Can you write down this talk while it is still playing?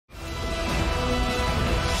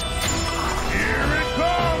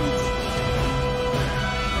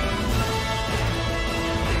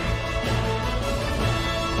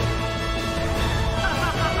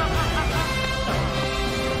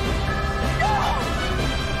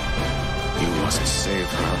must save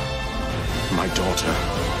her. My daughter.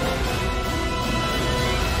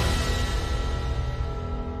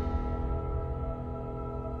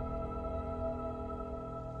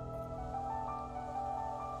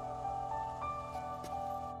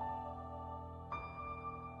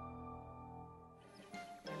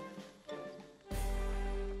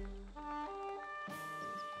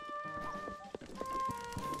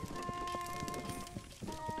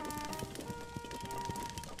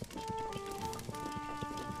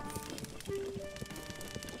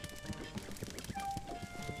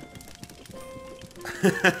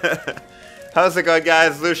 How's it going,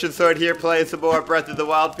 guys? Lucian Sword here, playing some more Breath of the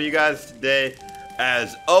Wild for you guys today.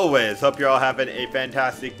 As always, hope you're all having a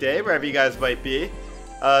fantastic day, wherever you guys might be.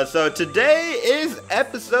 So today is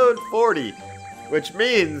episode 40, which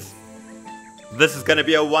means this is going to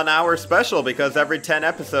be a 1 hour special, because every 10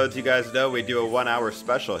 episodes, you guys know, we do a 1 hour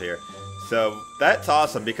special here. So that's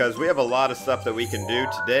awesome, because we have a lot of stuff that we can do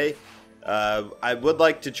today. I would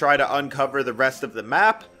like to try to uncover the rest of the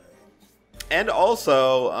map. And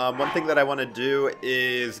also, one thing that I want to do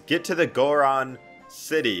is get to the Goron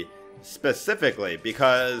City, specifically,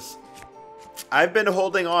 because I've been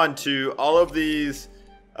holding on to all of these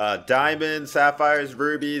diamonds, sapphires,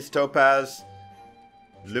 rubies, topaz,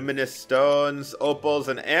 luminous stones, opals,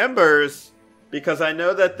 and ambers, because I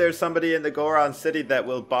know that there's somebody in the Goron City that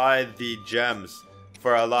will buy the gems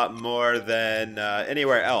for a lot more than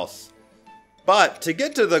anywhere else. But to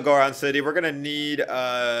get to the Goron City, we're going to need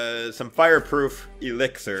some fireproof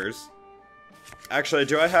elixirs. Actually,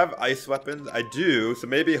 do I have ice weapons? I do, so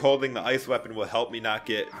maybe holding the ice weapon will help me not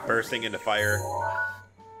get bursting into fire.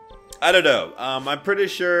 I don't know. I'm pretty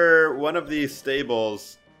sure one of these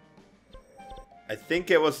stables, I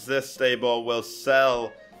think it was this stable, will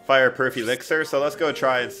sell fireproof elixir. So let's go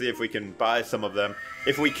try and see if we can buy some of them.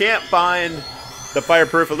 If we can't find the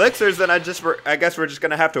fireproof elixirs, then I guess we're just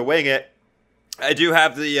going to have to wing it. I do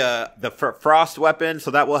have the frost weapon, so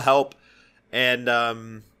that will help.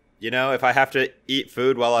 And, you know, if I have to eat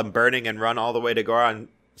food while I'm burning and run all the way to Goron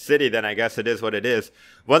City, then I guess it is what it is.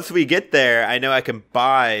 Once we get there, I know I can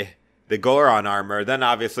buy the Goron armor. Then,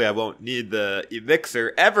 obviously, I won't need the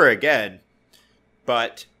elixir ever again.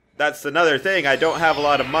 But that's another thing. I don't have a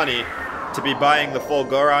lot of money to be buying the full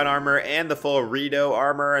Goron armor and the full Rito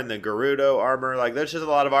armor and the Gerudo armor. Like, there's just a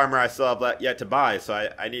lot of armor I still have yet to buy, so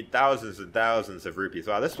I need thousands and thousands of rupees.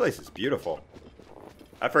 Wow, this place is beautiful.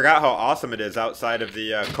 I forgot how awesome it is outside of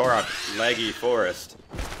the Korok Leggy Forest.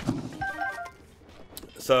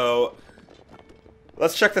 So,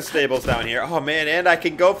 let's check the stables down here. Oh man, and I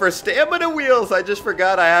can go for stamina wheels! I just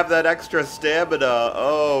forgot I have that extra stamina.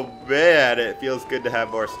 Oh man, it feels good to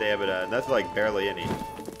have more stamina, and that's like barely any.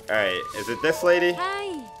 Alright, is it this lady?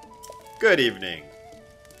 Hi. Good evening.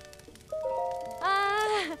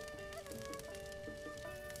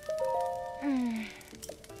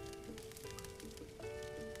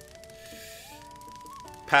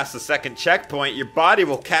 Past the second checkpoint, your body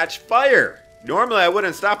will catch fire. Normally, I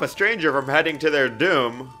wouldn't stop a stranger from heading to their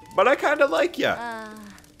doom, but I kind of like ya.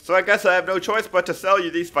 So I guess I have no choice but to sell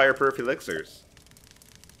you these fireproof elixirs.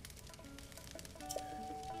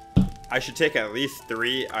 I should take at least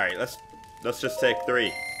 3. All right, let's just take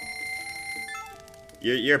 3.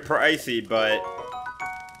 You're pricey, but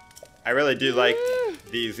I really do like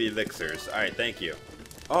these elixirs. All right, thank you.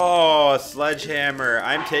 Oh, a sledgehammer.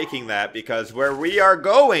 I'm taking that because where we are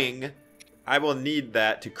going, I will need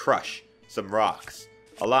that to crush some rocks.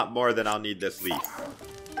 A lot more than I'll need this leaf.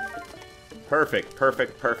 Perfect,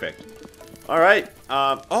 perfect, perfect. All right.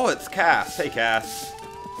 Oh, it's Cass. Hey, Cass.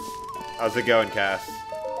 How's it going, Cass?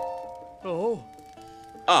 Oh.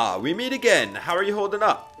 Ah, we meet again. How are you holding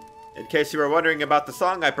up? In case you were wondering about the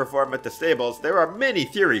song I perform at the stables, there are many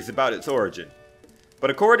theories about its origin.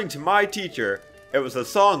 But according to my teacher, it was a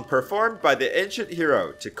song performed by the ancient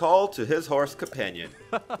hero to call to his horse companion.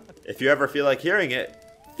 If you ever feel like hearing it,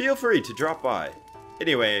 feel free to drop by.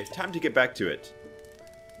 Anyway, time to get back to it.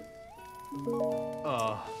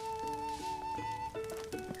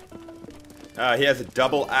 He has a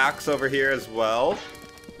double axe over here as well.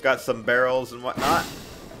 Got some barrels and whatnot.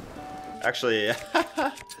 Actually,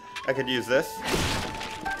 I could use this.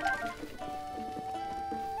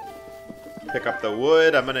 Pick up the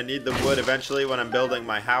wood. I'm gonna need the wood eventually when I'm building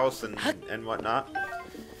my house and whatnot.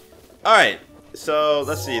 Alright, so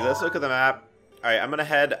let's see. Let's look at the map. Alright, I'm gonna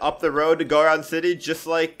head up the road to Goron City just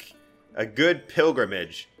like a good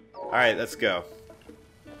pilgrimage. Alright, let's go.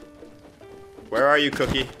 Where are you,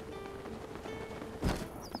 Cookie?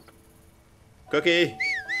 Cookie!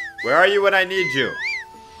 Where are you when I need you?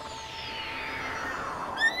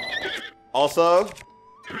 Also,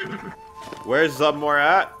 where's Zubmore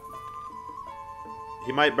at?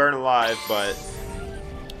 He might burn alive, but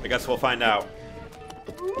I guess we'll find out.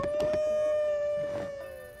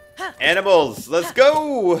 Animals, let's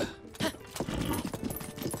go!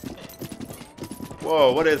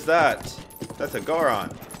 Whoa, what is that? That's a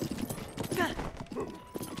Goron.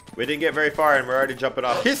 We didn't get very far and we're already jumping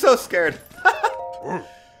off. He's so scared.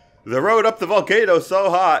 The road up the volcano is so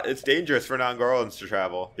hot, it's dangerous for non-Gorons to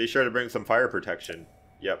travel. Be sure to bring some fire protection.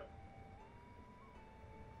 Yep.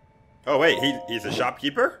 Oh wait, he's a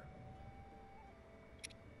shopkeeper?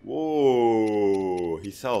 Whoa, he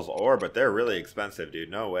sells ore, but they're really expensive, dude.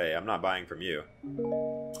 No way, I'm not buying from you.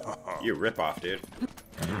 You rip-off, dude.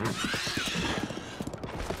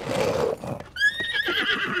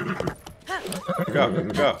 Go,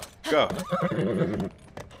 go, go.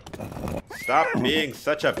 Stop being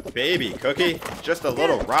such a baby, Cookie. It's just a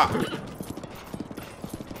little rock.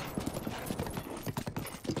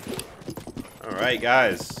 Alright,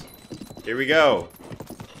 guys. Here we go.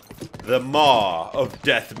 The Maw of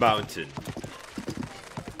Death Mountain.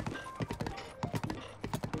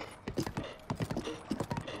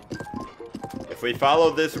 If we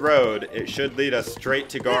follow this road, it should lead us straight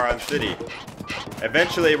to Goron City.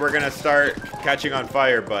 Eventually, we're going to start catching on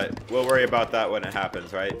fire, but we'll worry about that when it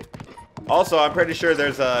happens, right? Also, I'm pretty sure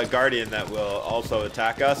there's a Guardian that will also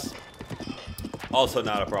attack us. Also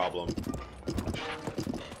not a problem.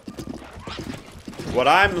 What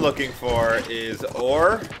I'm looking for is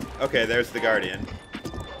ore. Okay, there's the Guardian.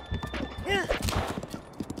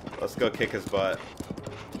 Let's go kick his butt.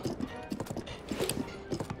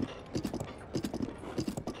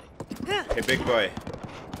 Hey, big boy.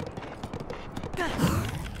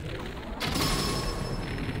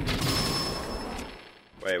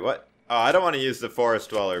 Wait, what? Oh, I don't want to use the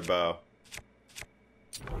Forest Dweller bow.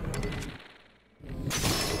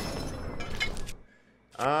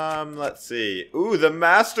 Let's see. Ooh, the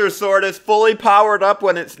Master Sword is fully powered up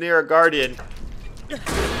when it's near a Guardian.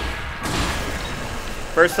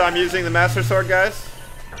 First time using the Master Sword, guys?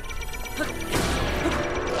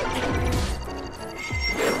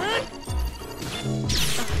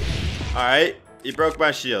 Alright, he broke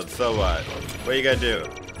my shield, so what? What are you gonna do?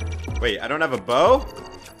 Wait, I don't have a bow?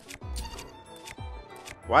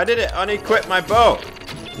 Why did it unequip my bow?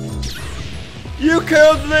 You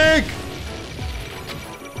killed Link!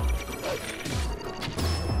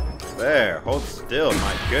 There, hold still,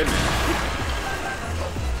 my goodness.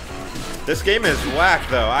 This game is whack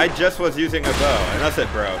though. I just was using a bow, unless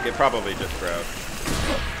it broke. It probably just broke.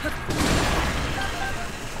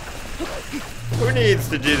 Who needs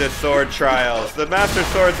to do the sword trials? The Master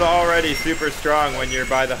Sword's already super strong when you're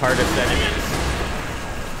by the hardest enemies.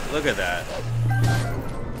 Look at that.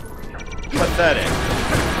 Pathetic.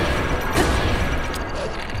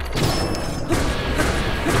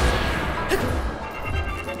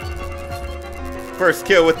 First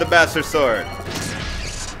kill with the Master Sword.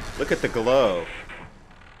 Look at the glow.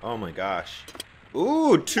 Oh my gosh.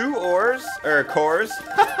 Ooh, 2 ores, or cores.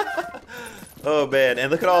 Oh man,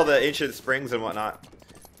 and look at all the ancient springs and whatnot.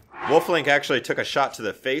 Wolflink actually took a shot to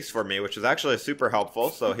the face for me, which was actually super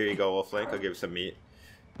helpful. So here you go, Wolflink. I'll give you some meat.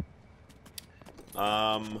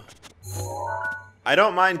 I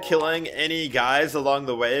don't mind killing any guys along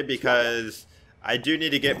the way because I do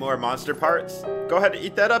need to get more monster parts. Go ahead and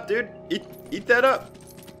eat that up, dude. Eat that up.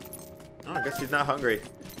 Oh, I guess he's not hungry.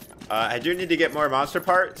 I do need to get more monster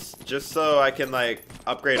parts just so I can like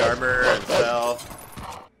upgrade armor and sell.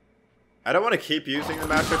 I don't want to keep using the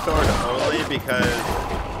Master Sword only because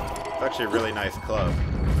it's actually a really nice club.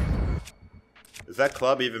 Is that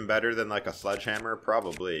club even better than like a sledgehammer?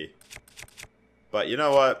 Probably. But you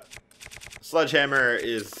know what? Sledgehammer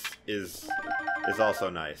is also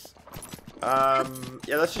nice.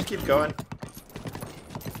 Yeah, let's just keep going.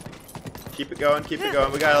 Keep it going, keep it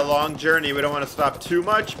going. We got a long journey. We don't want to stop too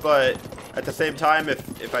much, but at the same time,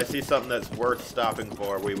 if I see something that's worth stopping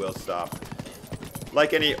for, we will stop.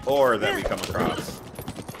 Like any ore that we come across.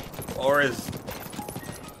 Ore is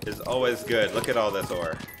always good. Look at all this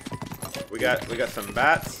ore. We got some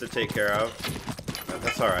bats to take care of.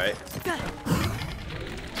 That's all right.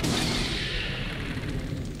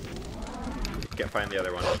 Can't find the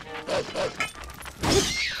other one.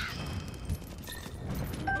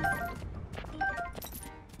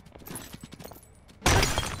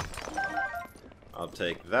 I'll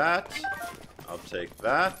take that. I'll take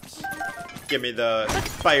that. Give me the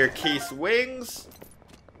fire case wings.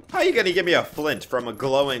 How are you gonna give me a flint from a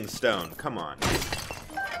glowing stone? Come on.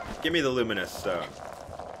 Give me the luminous stone.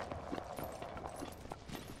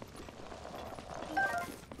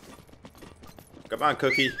 Come on,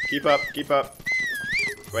 Cookie. Keep up, keep up.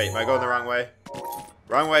 Wait, am I going the wrong way?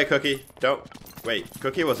 Wrong way, Cookie. Don't. Wait,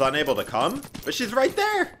 Cookie was unable to come? But she's right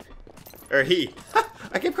there! Or he.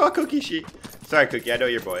 I keep calling Cookie she. Sorry, Cookie, I know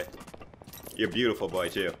your boy. You're a beautiful boy,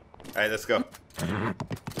 too. Alright, let's go.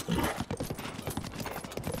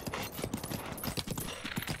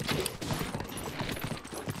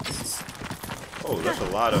 Oh, that's a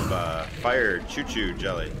lot of fire choo-choo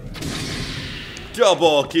jelly.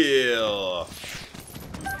 Double kill!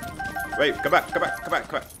 Wait, come back, come back, come back,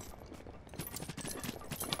 come back.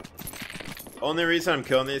 Only reason I'm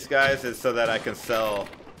killing these guys is so that I can sell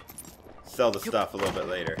the stuff a little bit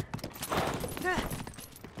later.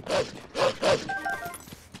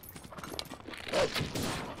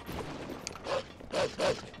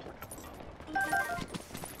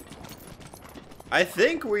 I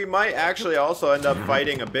think we might actually also end up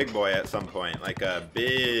fighting a big boy at some point, like a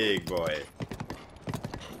big boy.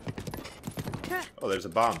 Oh, there's a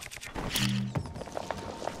bomb.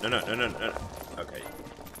 No, no, no, no, no. Okay.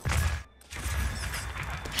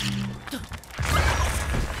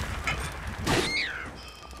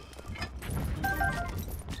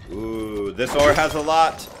 Ooh, this ore has a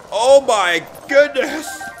lot. Oh my goodness!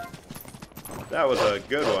 That was a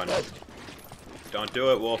good one. Don't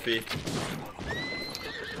do it, Wolfie.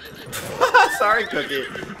 Sorry, Cookie.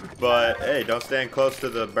 But, hey, don't stand close to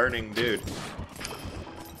the burning dude.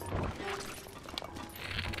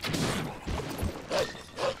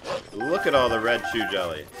 Look at all the red chew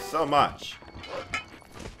jelly. So much.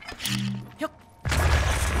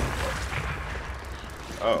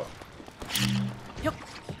 Oh.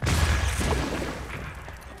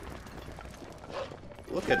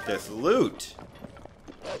 Look at this loot.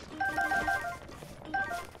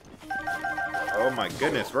 Oh my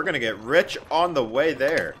goodness, we're gonna get rich on the way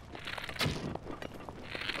there.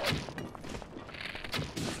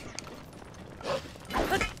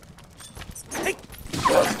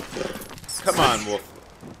 Come on, Wolf.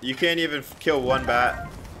 You can't even kill one bat.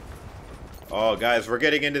 Oh, guys, we're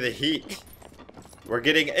getting into the heat. We're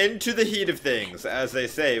getting into the heat of things, as they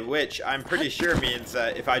say, which I'm pretty sure means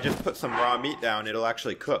that if I just put some raw meat down, it'll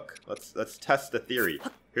actually cook. Let's test the theory.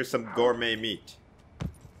 Here's some gourmet meat.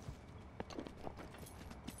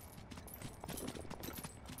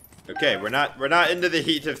 Okay, we're not into the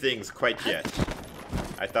heat of things quite yet.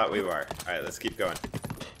 I thought we were. All right, let's keep going.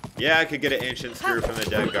 Yeah, I could get an ancient screw from the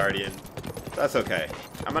dead guardian. That's okay.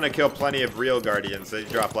 I'm gonna kill plenty of real guardians. They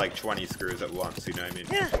drop like 20 screws at once. You know what I mean?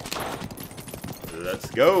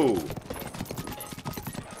 Let's go.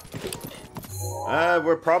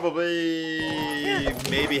 We're probably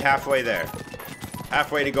maybe halfway there.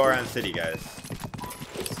 Halfway to Goron City, guys.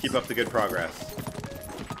 Keep up the good progress.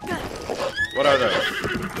 What are those?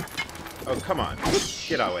 Oh, come on.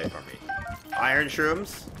 Get away from me. Iron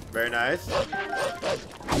shrooms. Very nice.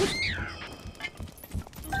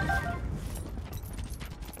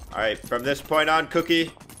 Alright, from this point on,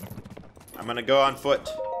 Cookie, I'm gonna go on foot.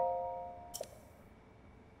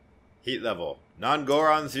 Heat level.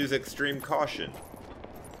 Non-Gorons use extreme caution.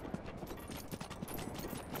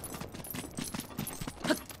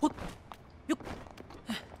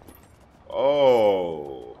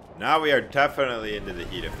 Oh, now we are definitely into the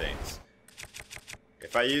heat of things.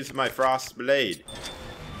 If I use my frost blade,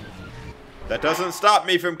 that doesn't stop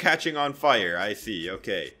me from catching on fire. I see,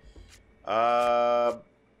 okay.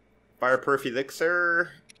 Fireproof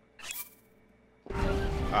elixir.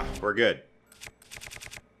 Ah, we're good.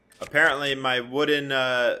 Apparently my wooden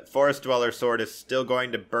forest dweller sword is still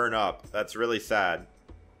going to burn up. That's really sad.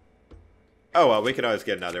 Oh well, we can always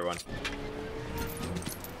get another one.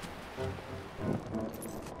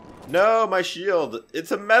 No, my shield.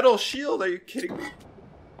 It's a metal shield. Are you kidding me?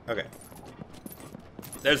 Okay.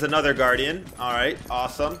 There's another guardian. Alright,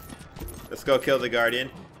 awesome. Let's go kill the guardian.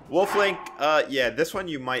 Wolflink, yeah, this one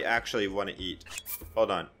you might actually want to eat.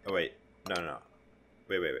 Hold on. Oh, wait. No.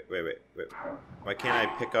 Wait. Why can't I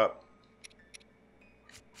pick up?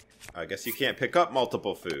 I guess you can't pick up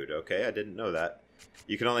multiple food. Okay, I didn't know that.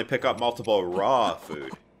 You can only pick up multiple raw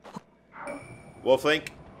food. Wolflink,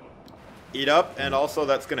 eat up, and also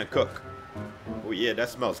that's gonna cook. Oh yeah, that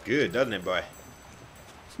smells good, doesn't it, boy?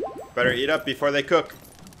 Better eat up before they cook.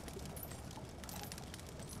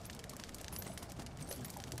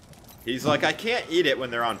 He's like, I can't eat it when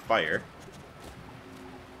they're on fire.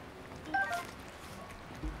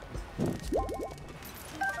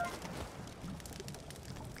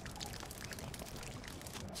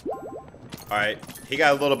 Alright, he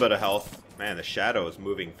got a little bit of health. Man, the shadow is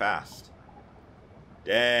moving fast.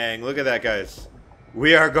 Dang, look at that, guys.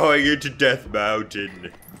 We are going into Death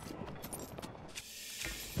Mountain.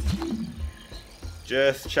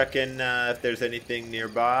 Just checking if there's anything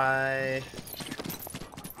nearby.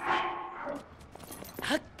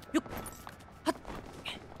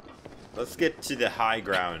 Let's get to the high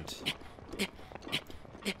ground.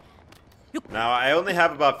 Now, I only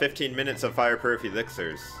have about 15 minutes of fireproof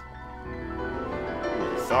elixirs.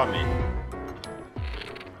 Ooh, he saw me.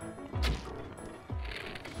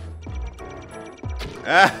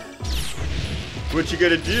 Ah! What you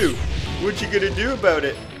gonna do? What you gonna do about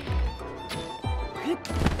it?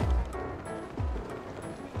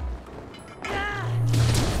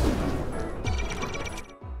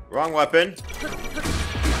 Wrong weapon.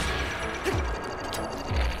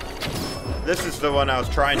 This is the one I was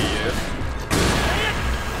trying to use.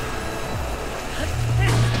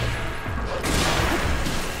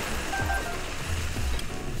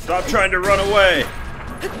 Stop trying to run away.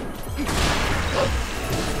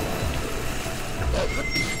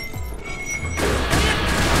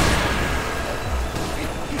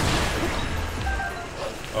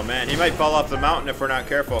 Oh man, he might fall off the mountain if we're not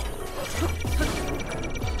careful.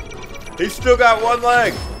 He's still got one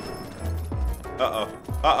leg. Uh-oh.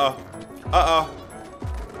 Uh-oh. Uh-oh.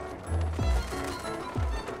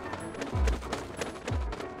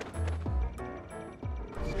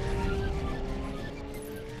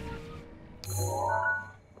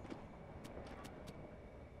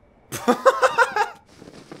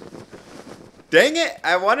 Dang it!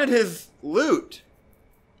 I wanted his loot.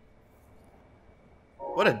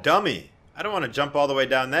 What a dummy. I don't want to jump all the way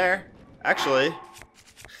down there. Actually.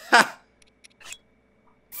 Ha!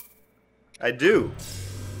 I do.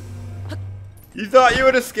 You thought you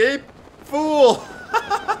would escape? Fool!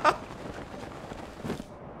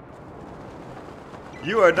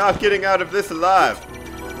 You are not getting out of this alive.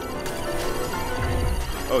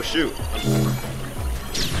 Oh, shoot.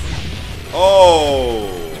 Oh!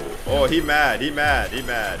 Oh, he mad, he mad, he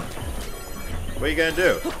mad. What are you gonna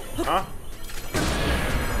do? Huh?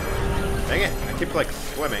 Dang it, I keep like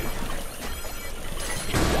swimming.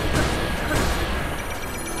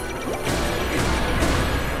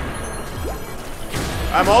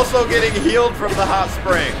 I'm also getting healed from the hot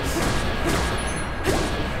springs.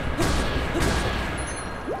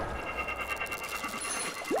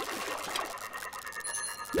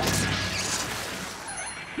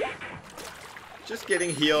 Just getting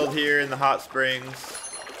healed here in the hot springs.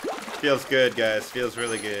 Feels good, guys. Feels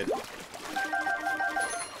really good.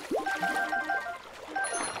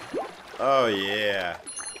 Oh, yeah.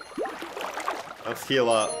 Let's heal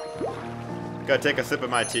up. Gotta take a sip of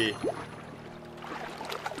my tea.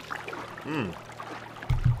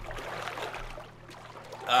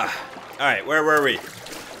 Alright, where were we?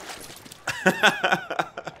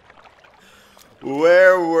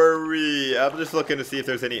 Where were we? I'm just looking to see if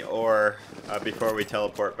there's any ore before we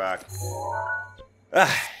teleport back.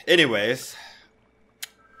 Anyways.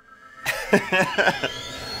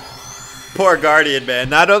 Poor Guardian, man.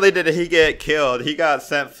 Not only did he get killed, he got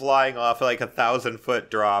sent flying off like a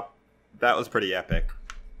 1,000-foot drop. That was pretty epic.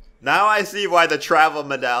 Now I see why the travel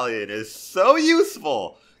medallion is so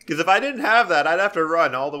useful. Because if I didn't have that, I'd have to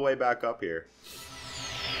run all the way back up here.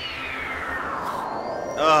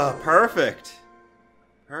 Oh, perfect.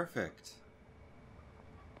 Perfect.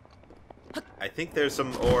 I think there's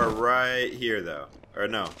some ore right here, though. Or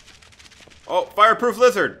no. Oh, fireproof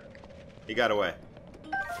lizard! He got away.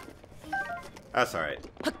 That's alright.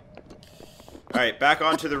 Alright, back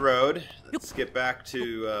onto the road. Let's get back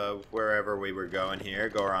to wherever we were going here.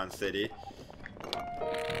 Goron City.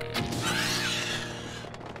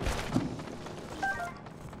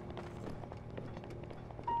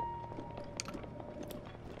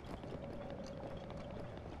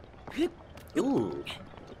 Ooh.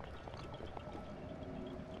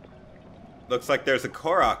 Looks like there's a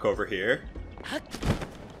Korok over here.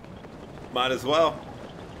 Might as well.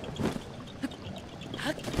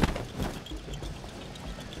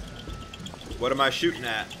 What am I shooting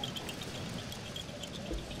at?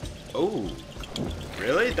 Oh,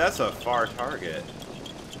 really? That's a far target.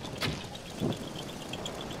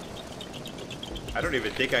 I don't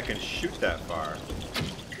even think I can shoot that far.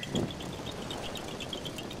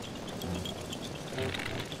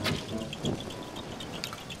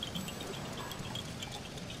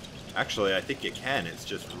 Actually, I think you can. It's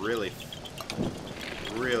just really,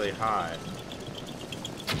 really high.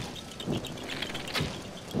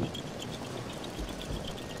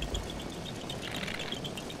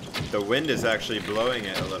 The wind is actually blowing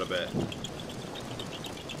it a little bit.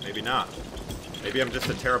 Maybe not. Maybe I'm just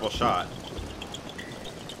a terrible shot.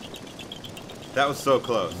 That was so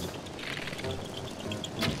close.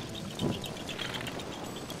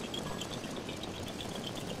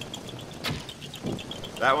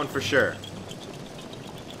 That one for sure.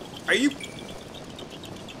 Are you...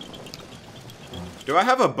 Do I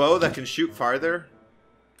have a bow that can shoot farther?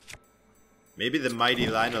 Maybe the mighty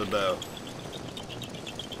Lionel bow.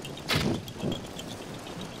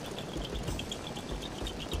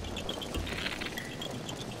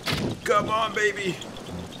 Come on, baby.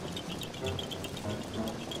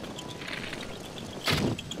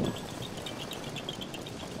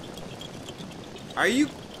 Are you...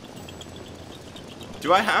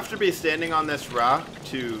 Do I have to be standing on this rock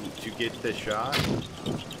to get this shot?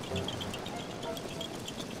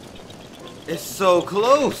 It's so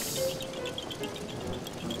close.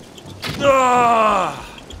 Ah!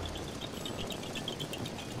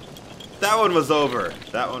 That one was over.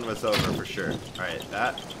 That one was over for sure. Alright,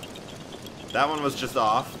 that one was just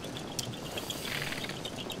off.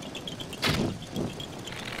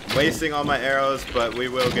 Wasting all my arrows, but we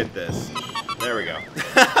will get this. There we go.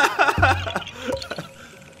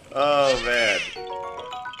 Oh man.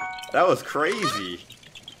 That was crazy.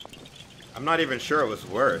 I'm not even sure it was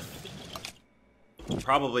worth.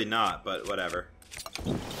 Probably not, but whatever.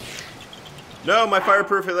 No, my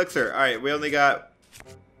fireproof elixir. Alright, we only got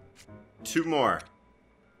 2 more.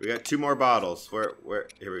 We got 2 more bottles. Where,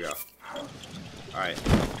 here we go. Alright.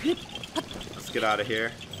 Let's get out of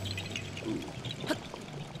here. Ooh.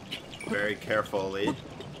 Very carefully.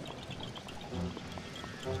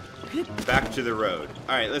 Back to the road.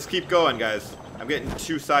 Alright, let's keep going, guys. I'm getting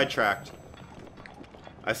too sidetracked.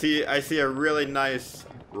 I see a really nice,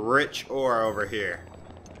 rich ore over here.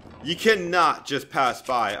 You cannot just pass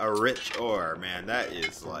by a rich ore, man. That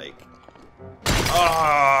is like...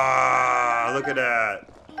 Ah, look at that.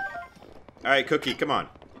 Alright, Cookie, come on.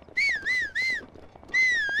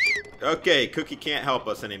 Okay, Cookie can't help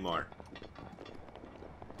us anymore.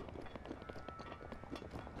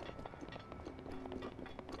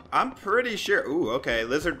 I'm pretty sure... Ooh, okay,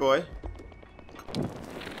 Lizard Boy.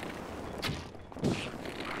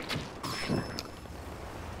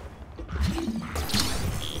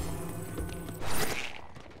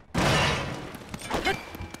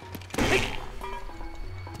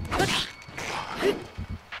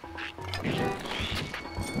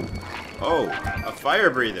 Oh, a fire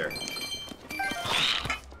breather.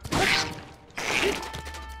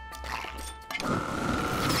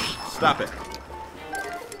 Stop it.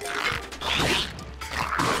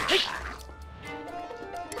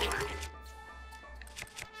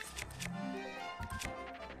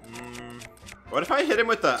 What if I hit him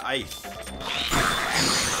with the ice?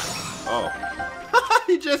 Oh.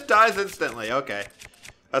 He just dies instantly. Okay.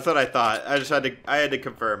 That's what I thought. I had to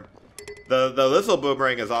confirm. The Lizzle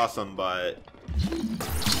Boomerang is awesome, but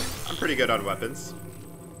I'm pretty good on weapons.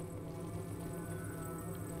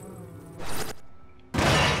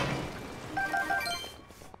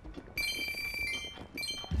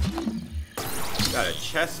 Got a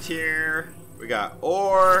chest here. We got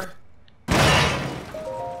ore.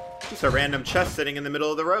 Just a random chest sitting in the middle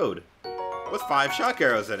of the road with 5 shock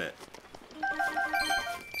arrows in it.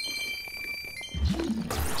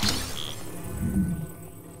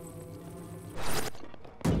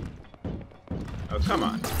 Oh, come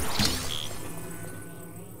on.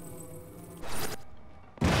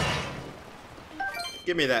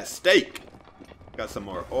 Give me that steak. Got some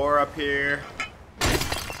more ore up here.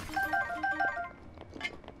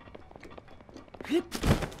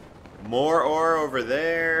 More ore over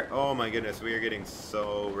there. Oh my goodness, we are getting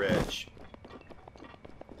so rich.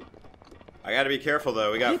 I gotta be careful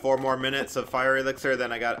though. We got 4 more minutes of fire elixir,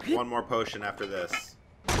 then I got 1 more potion after this.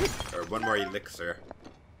 Or 1 more elixir.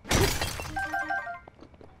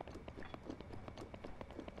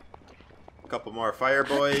 A couple more fire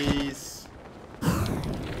boys.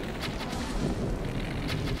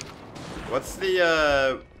 What's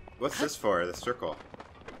the what's this for? The circle.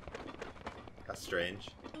 That's strange.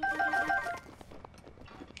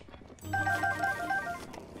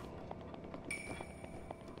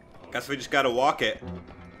 Guess we just gotta walk it.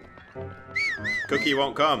 Cookie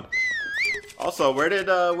won't come. Also, where did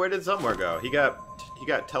Zumwar go? He got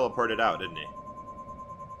teleported out, didn't he?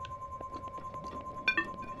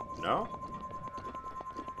 No?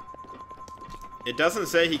 It doesn't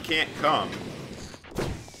say he can't come.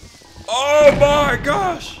 Oh my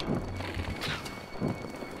gosh!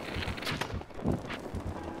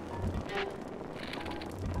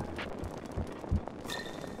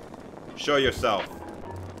 Show yourself.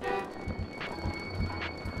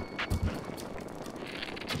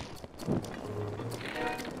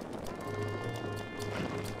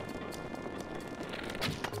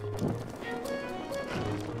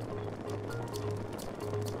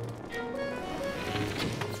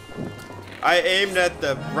 I aimed at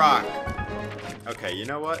the rock. Okay, you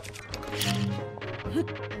know what?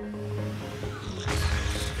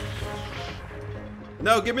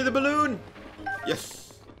 No, give me the balloon!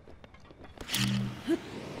 Yes!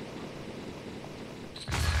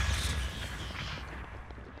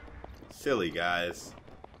 Silly guys.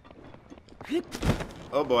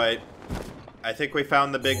 Oh boy. I think we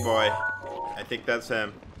found the big boy. I think that's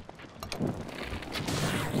him.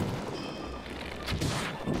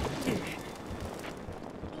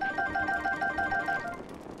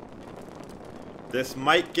 This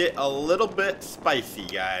might get a little bit spicy,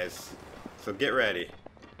 guys. So get ready.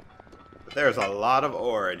 But there's a lot of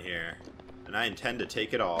ore in here. And I intend to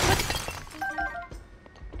take it all.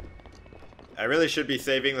 I really should be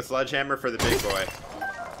saving the sledgehammer for the big boy.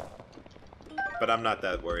 But I'm not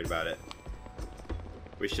that worried about it.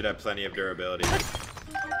 We should have plenty of durability.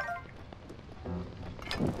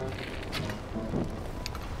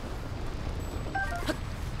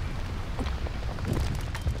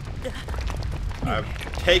 I'm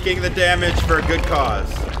taking the damage for a good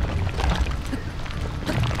cause.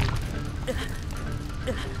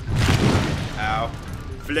 Ow.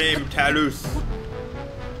 Flame Talus.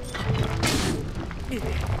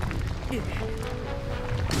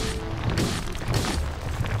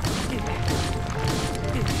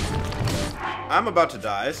 I'm about to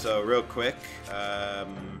die, so real quick,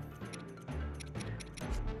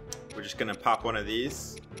 we're just gonna pop one of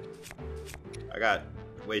these. I got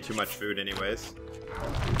way too much food anyways.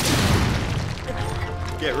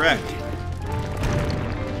 Get wrecked.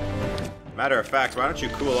 Matter of fact, why don't you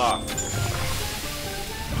cool off?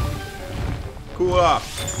 Cool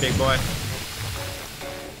off, big boy.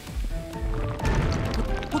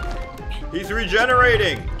 He's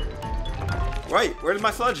regenerating! Wait, where's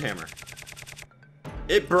my sledgehammer?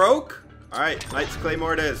 It broke? Alright, Knight's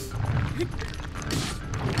Claymore it is.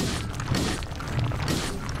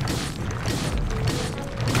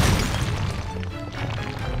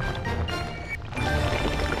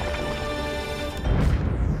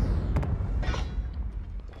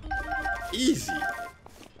 Easy.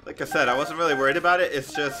 Like I said, I wasn't really worried about it.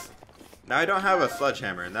 It's just, now I don't have a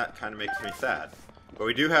sledgehammer, and that kind of makes me sad. But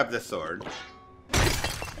we do have this sword.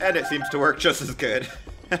 And it seems to work just as good.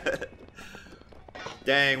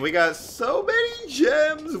 Dang, we got so many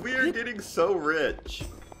gems. We are getting so rich.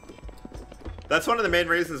 That's one of the main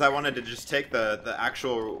reasons I wanted to just take the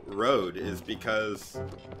actual road, is because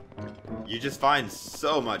you just find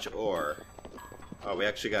so much ore. Oh, we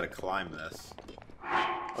actually got to climb this.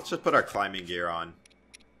 Let's just put our climbing gear on.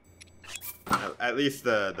 At least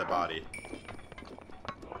the body.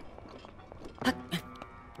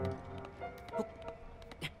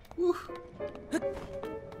 Woo.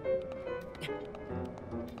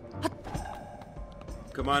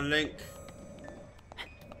 Come on, Link.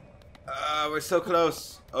 We're so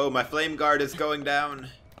close. Oh, my flame guard is going down.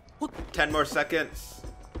 10 more seconds.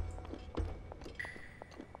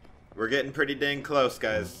 We're getting pretty dang close,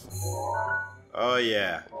 guys. Oh,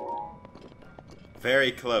 yeah.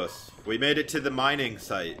 Very close. We made it to the mining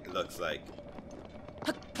site, it looks like.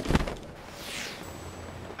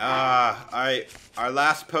 Alright. Our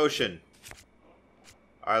last potion.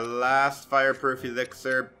 Our last fireproof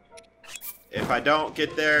elixir. If I don't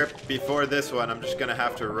get there before this one, I'm just gonna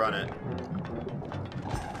have to run it.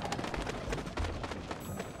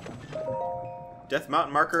 Death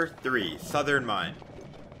Mountain Marker 3, Southern Mine.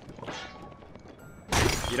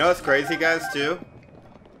 You know what's crazy, guys, too?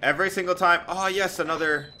 Every single time... Oh, yes,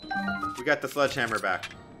 another... We got the sledgehammer back.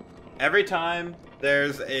 Every time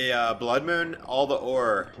there's a blood moon, all the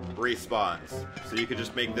ore respawns. So you could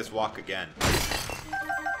just make this walk again.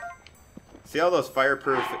 See all those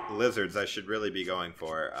fireproof lizards I should really be going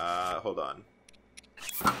for. Hold on.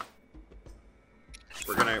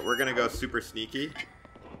 We're gonna go super sneaky.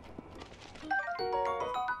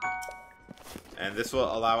 And this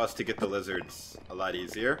will allow us to get the lizards a lot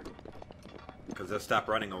easier, because they'll stop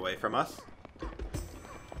running away from us.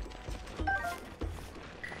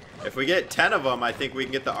 If we get 10 of them, I think we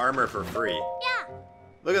can get the armor for free. Yeah.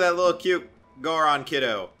 Look at that little cute Goron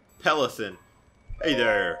kiddo, Pellison. Hey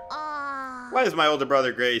there. Why is my older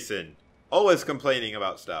brother Grayson always complaining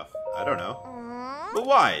about stuff? I don't know. But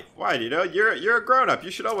why? Why? You know, you're a grown-up. You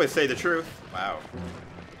should always say the truth. Wow.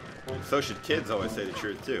 So should kids always say the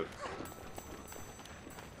truth too.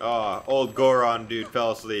 Oh, old Goron dude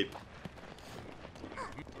fell asleep.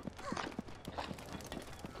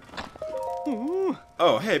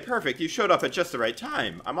 Oh, hey, perfect. You showed up at just the right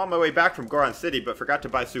time. I'm on my way back from Goron City, but forgot to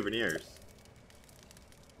buy souvenirs.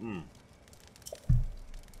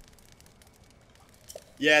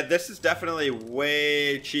 Yeah, this is definitely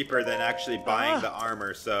way cheaper than actually buying the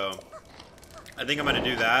armor, so I think I'm going to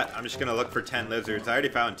do that. I'm just going to look for 10 lizards. I already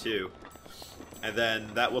found 2. And then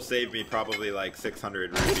that will save me probably like 600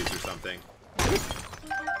 rupees or something.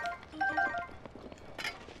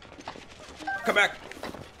 Come back!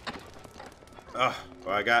 Oh,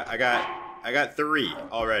 well, I got 3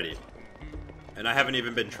 already. And I haven't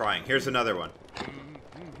even been trying. Here's another one.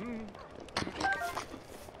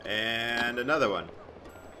 And another one.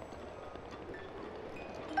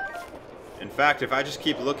 In fact, if I just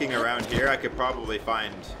keep looking around here, I could probably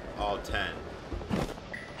find all 10.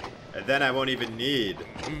 And then I won't even need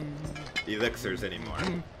elixirs anymore.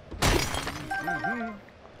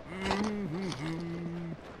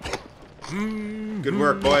 Good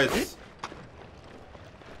work, boys.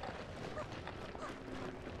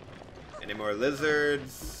 Any more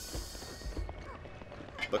lizards?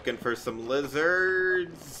 Looking for some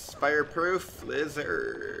lizards. Fireproof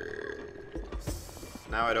lizards.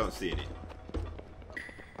 Now I don't see any.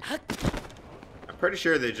 I'm pretty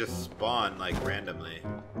sure they just spawn like randomly.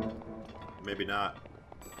 Maybe not.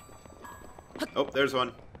 Oh, there's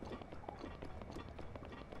one.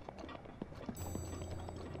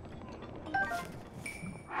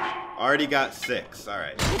 Already got 6.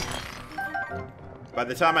 Alright. By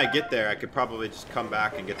the time I get there, I could probably just come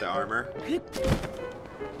back and get the armor.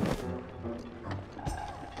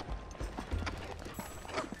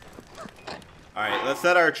 Alright, let's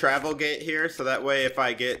set our travel gate here, so that way if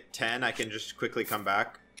I get 10, I can just quickly come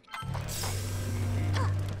back.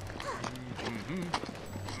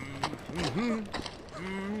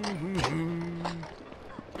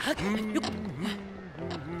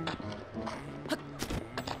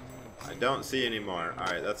 I don't see any more.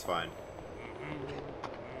 Alright, that's fine.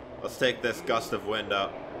 Let's take this gust of wind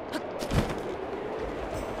up.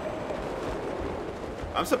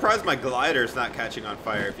 I'm surprised my glider's not catching on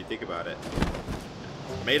fire if you think about it.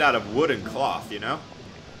 Made out of wood and cloth, you know?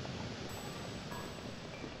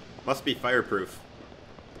 Must be fireproof.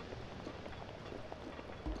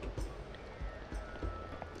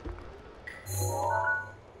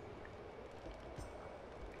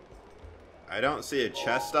 I don't see a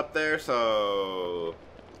chest up there, so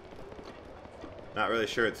not really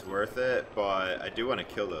sure it's worth it, but I do want to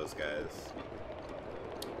kill those guys.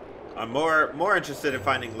 I'm more interested in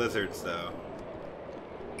finding lizards, though.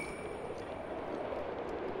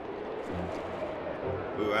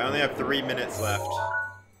 Ooh, I only have 3 minutes left.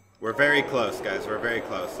 We're very close, guys. We're very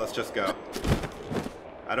close. Let's just go.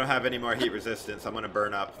 I don't have any more heat resistance. I'm gonna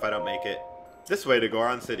burn up if I don't make it. This way to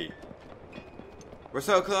Goron City. We're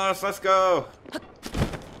so close. Let's go.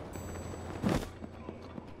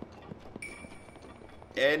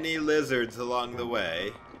 Any lizards along the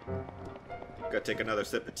way? Gotta take another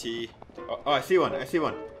sip of tea. Oh, I see one. I see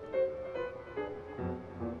one.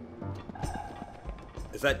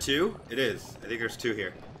 Is that 2? It is. I think there's 2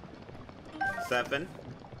 here. 7,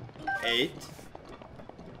 8.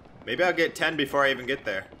 Maybe I'll get 10 before I even get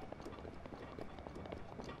there.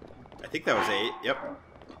 I think that was 8. Yep.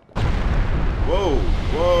 Whoa!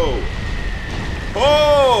 Whoa!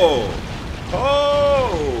 Oh!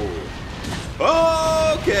 Oh!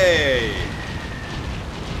 Okay!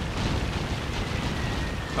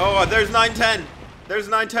 Oh, there's 910! There's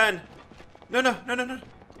 910! No, no, no, no, no!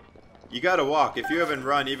 You gotta walk. If you haven't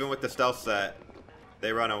run, even with the stealth set,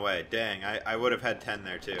 they run away. Dang, I would have had 10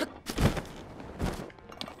 there too.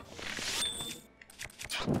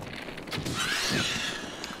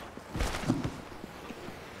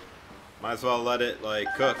 Might as well let it,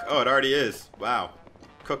 like, cook. Oh, it already is. Wow.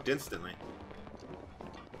 Cooked instantly.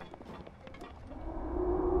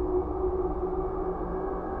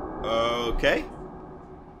 Okay.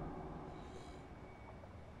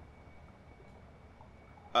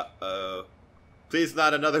 Uh-oh. Please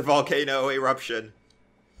not another volcano eruption.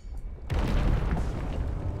 We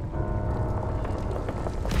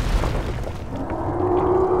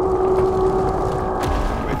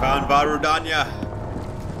found Varudanya.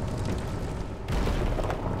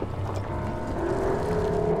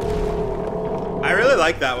 I really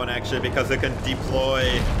like that one actually because it can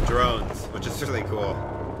deploy drones, which is really cool.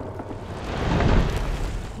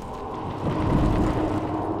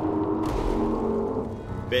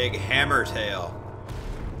 Big hammer tail.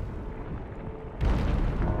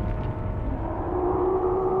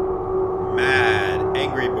 Mad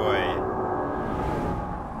angry boy.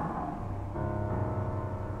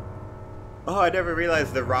 Oh, I never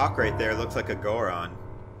realized the rock right there looks like a Goron.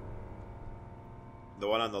 The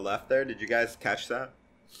one on the left there, did you guys catch that?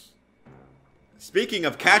 Speaking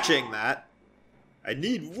of catching that, I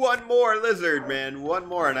need one more lizard, man. One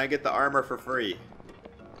more and I get the armor for free.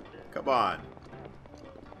 Come on.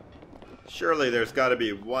 Surely there's got to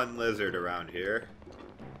be one lizard around here.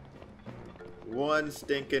 One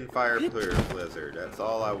stinking fireproof lizard. That's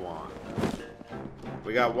all I want.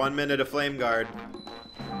 We got 1 minute of flame guard.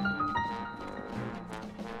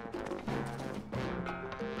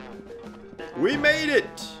 We made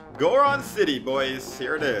it! Goron City, boys.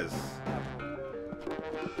 Here it is.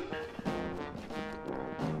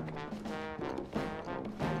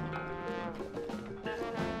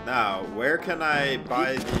 where can I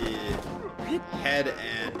buy the head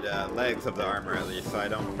and legs of the armor at least so I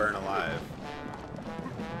don't burn alive?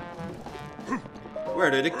 Where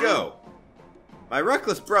did it go? My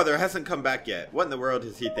reckless brother hasn't come back yet. What in the world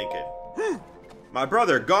is he thinking? My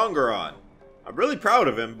brother, Gongaron. I'm really proud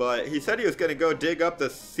of him, but he said he was going to go dig up the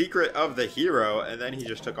secret of the hero, and then he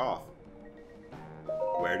just took off.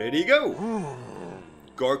 Where did he go?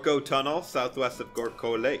 Gorko Tunnel, southwest of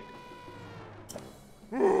Gorko Lake.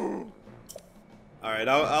 Alright,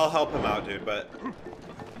 I'll help him out, dude, but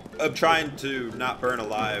I'm trying to not burn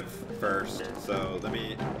alive first, so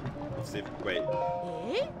let's see, wait.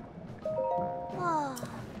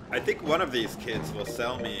 I think one of these kids will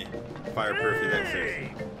sell me fireproof elixirs.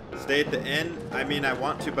 Stay at the inn? I mean, I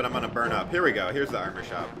want to, but I'm gonna burn up. Here we go, here's the armor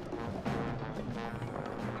shop.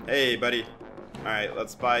 Hey, buddy. Alright,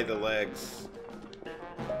 let's buy the legs.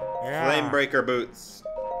 Flamebreaker boots.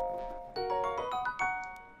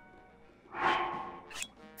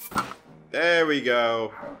 There we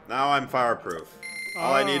go. Now I'm fireproof.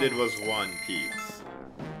 All I needed was one piece.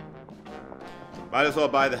 Might as well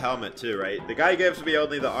buy the helmet too, right? The guy gives me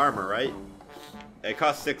only the armor, right? It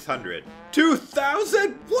costs 600.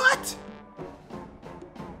 2,000? What?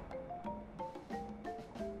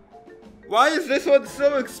 Why is this one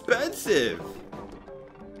so expensive?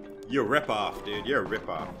 You're a ripoff, dude. You're a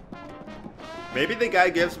ripoff. Maybe the guy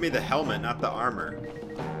gives me the helmet, not the armor.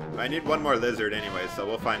 I need one more lizard anyway, so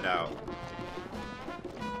we'll find out.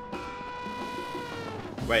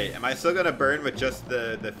 Wait, am I still gonna burn with just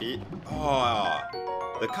the feet? Oh,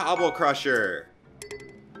 the cobble crusher.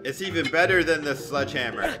 It's even better than the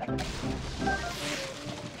sledgehammer.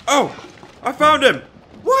 Oh, I found him.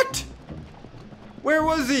 What? Where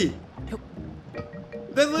was he?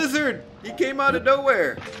 The lizard. He came out of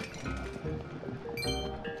nowhere.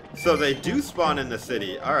 So they do spawn in the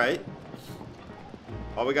city. All right.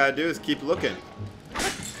 All we gotta do is keep looking.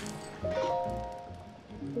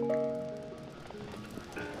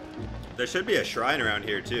 There should be a shrine around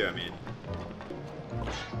here too, I mean.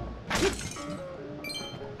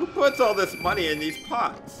 Who puts all this money in these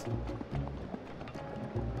pots?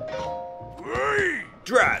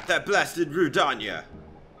 Drat, that blasted Rudania.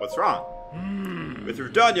 What's wrong? With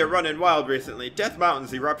Rudania running wild recently, Death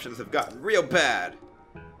Mountain's eruptions have gotten real bad.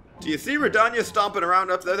 Do you see Rudania stomping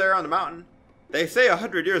around up there on the mountain? They say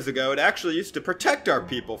 100 years ago it actually used to protect our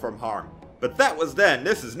people from harm. But that was then,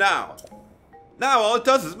 this is now. Now all it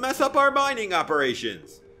does is mess up our mining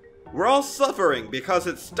operations. We're all suffering because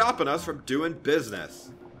it's stopping us from doing business.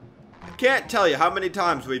 I can't tell you how many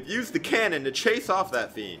times we've used the cannon to chase off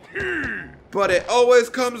that fiend. But it always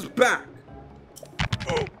comes back.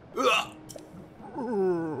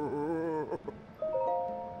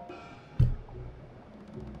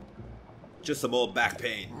 Just some old back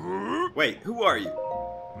pain. Wait, who are you?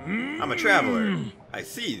 I'm a traveler. I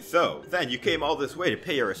see, so then you came all this way to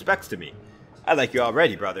pay your respects to me. I like you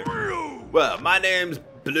already, brother. Well, my name's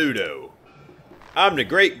BlackWidow. I'm the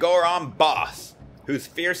great Goron boss, who's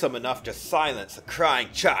fearsome enough to silence a crying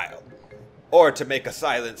child. Or to make a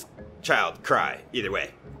silenced child cry, either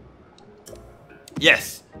way.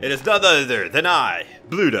 Yes, it is none other than I,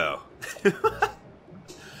 BlackWidow.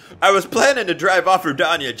 I was planning to drive off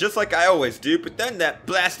Rudania just like I always do, but then that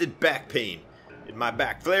blasted back pain in my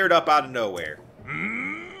back flared up out of nowhere.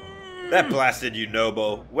 That blasted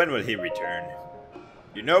Yunobo, when will he return?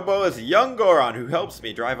 Yunobo is a young Goron who helps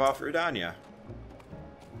me drive off Rudania.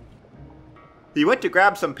 He went to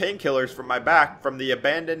grab some painkillers from my back from the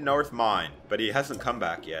abandoned North Mine, but he hasn't come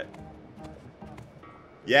back yet.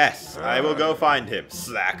 Yes, I will go find him,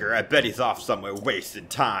 slacker. I bet he's off somewhere wasting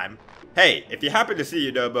time. Hey, if you happen to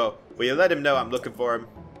see Yunobo, will you let him know I'm looking for him?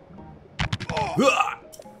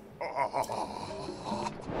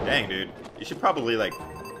 Dang, dude. You should probably, like,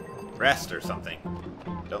 rest or something.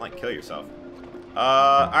 Don't, like, kill yourself.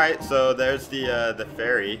 Alright, so there's the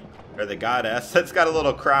fairy, or the goddess. It's got a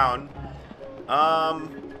little crown.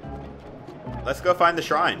 Let's go find the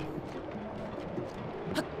shrine.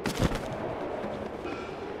 I'm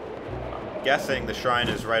guessing the shrine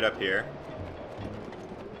is right up here.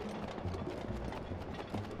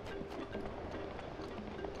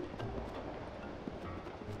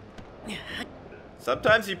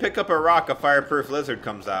 Sometimes you pick up a rock, a fireproof lizard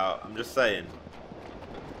comes out. I'm just saying.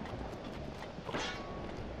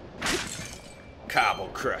 Cobble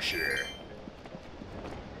crusher.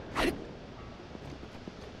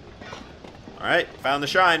 Alright, found the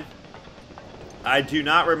shrine. I do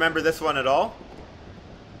not remember this one at all.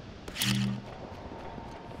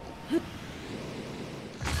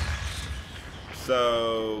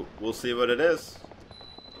 So, we'll see what it is.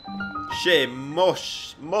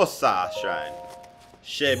 Mosa Shrine.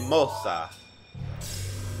 Shemosa,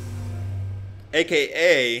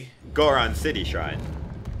 aka Goron City Shrine.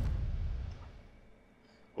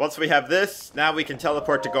 Once we have this, now we can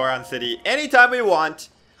teleport to Goron City anytime we want.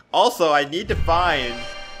 Also, I need to find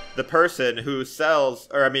the person who sells,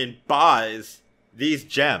 or I mean buys, these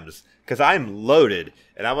gems, because I'm loaded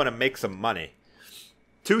and I want to make some money.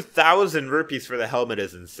 2,000 rupees for the helmet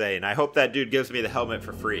is insane. I hope that dude gives me the helmet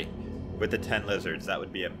for free with the 10 lizards. That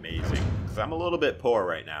would be amazing, because I'm a little bit poor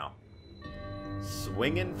right now.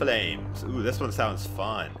 Swinging Flames. Ooh, this one sounds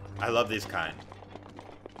fun. I love these kind.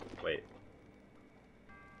 Wait.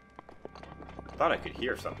 I thought I could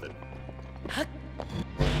hear something.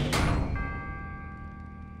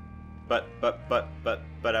 But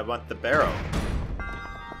I want the barrow.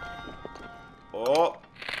 Oh.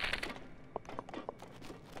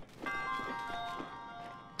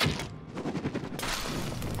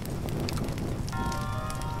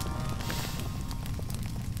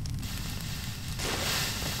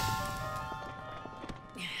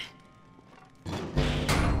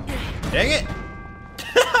 Dang it!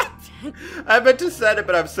 I meant to set it,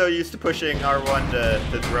 but I'm so used to pushing R1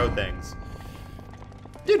 to throw things.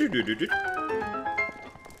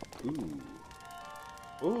 Ooh.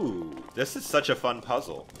 Ooh, this is such a fun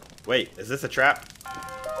puzzle. Wait, is this a trap?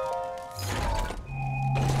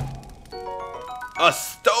 A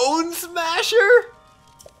stone smasher?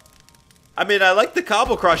 I mean, I like the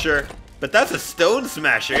cobble crusher, but that's a stone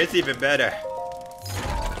smasher. It's even better.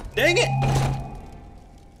 Dang it!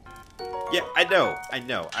 Yeah, I know.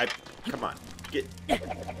 Come on, get.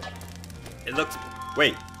 It looks.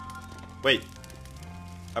 Wait.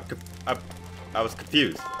 I was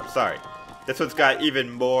confused. I'm sorry. This one's got even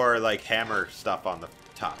more like hammer stuff on the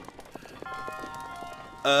top.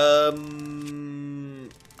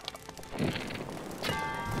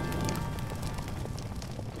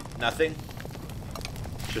 Nothing.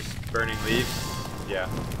 Just burning leaves. Yeah,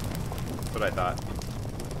 that's what I thought.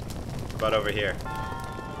 But over here.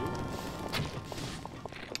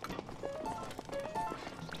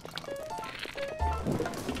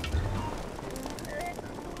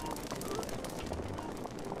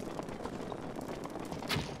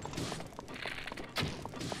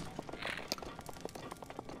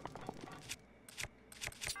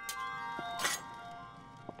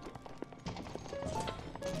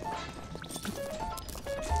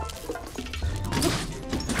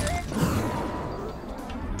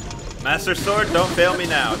 Master Sword, don't fail me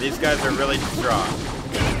now. These guys are really strong.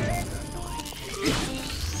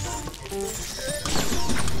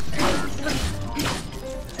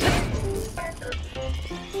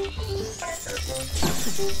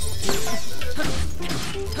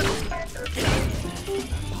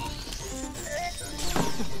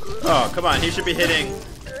 Oh, come on. He should be hitting.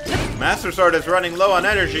 Master Sword is running low on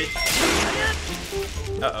energy.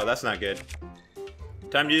 Uh-oh, that's not good.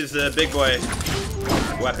 Time to use the big boy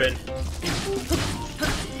weapon.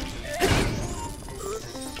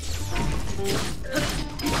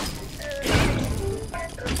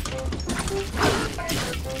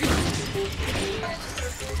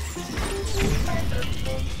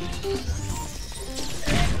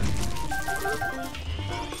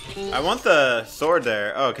 I want the sword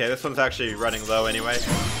there. Oh, okay, this one's actually running low anyway.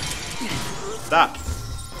 Stop.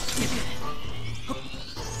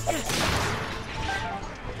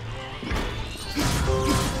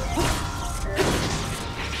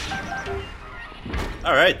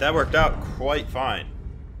 Alright, that worked out quite fine.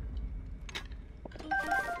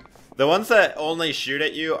 The ones that only shoot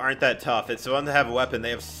at you aren't that tough. It's the ones that have a weapon. They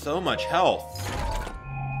have so much health.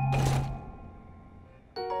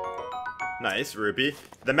 Nice, rupee.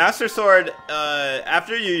 The Master Sword,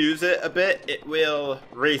 after you use it a bit, it will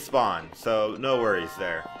respawn. So, no worries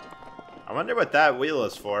there. I wonder what that wheel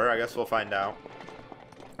is for. I guess we'll find out.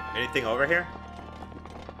 Anything over here?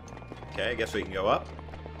 Okay, I guess we can go up.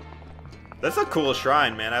 That's a cool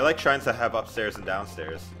shrine, man. I like shrines that have upstairs and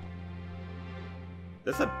downstairs.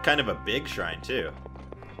 This is kind of a big shrine, too.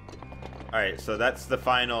 Alright, so that's the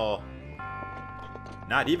final...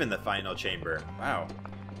 Not even the final chamber. Wow.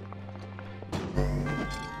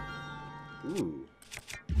 Ooh.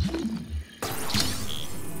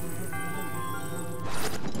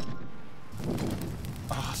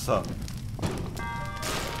 Awesome.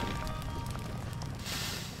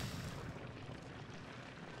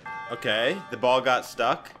 Okay, the ball got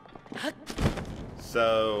stuck.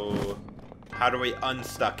 So, how do we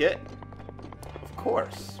unstuck it? Of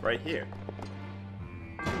course, right here.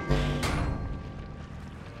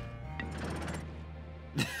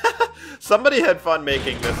 Somebody had fun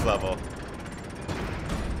making this level.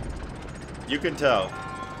 You can tell.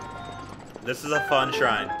 This is a fun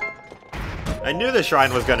shrine. I knew the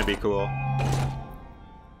shrine was gonna be cool.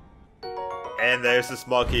 And there's the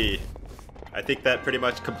small key. I think that pretty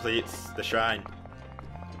much completes the shrine.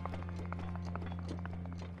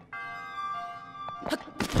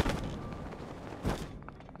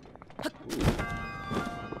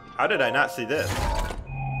 How did I not see this?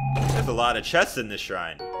 There's a lot of chests in this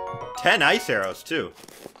shrine. 10 ice arrows, too.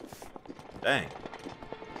 Dang.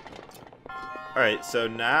 Alright, so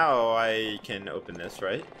now I can open this,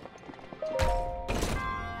 right?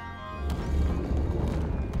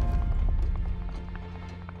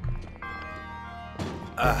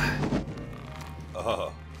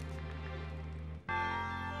 Oh.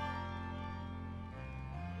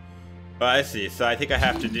 Oh, I see. So I think I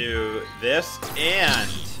have to do this,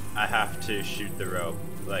 and I have to shoot the rope.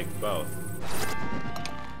 Like, both.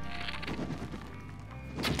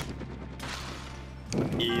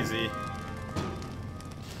 Easy.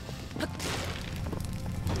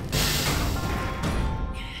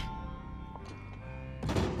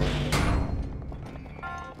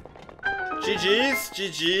 GG's,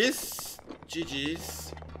 GG's,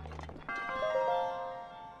 GG's.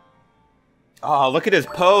 Oh, look at his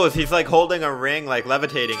pose. He's like holding a ring, like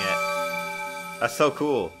levitating it. That's so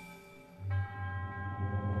cool.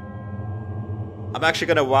 I'm actually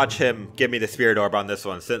gonna watch him give me the spirit orb on this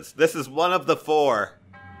one, since this is one of the 4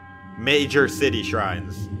 major city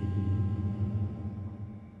shrines.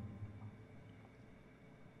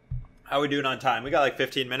 How are we doing on time? We got like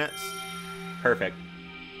 15 minutes. Perfect.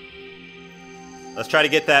 Let's try to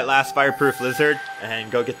get that last fireproof lizard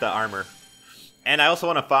and go get the armor. And I also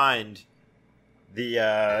want to find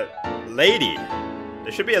the lady.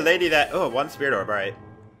 There should be a lady that... Oh, 1 spirit orb, right.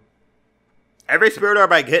 Every spirit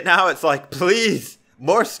orb I get now, it's like, please,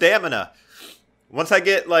 more stamina. Once I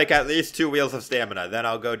get like at least 2 wheels of stamina, then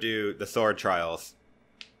I'll go do the sword trials.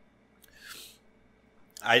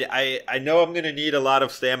 I know I'm going to need a lot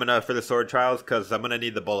of stamina for the sword trials because I'm going to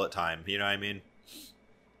need the bullet time. You know what I mean?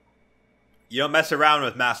 You don't mess around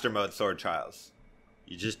with Master Mode Sword Trials.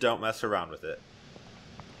 You just don't mess around with it.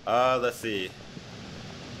 Let's see.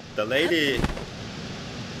 The lady...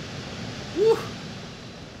 Whew,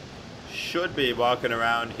 should be walking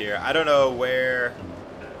around here. I don't know where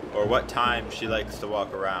or what time she likes to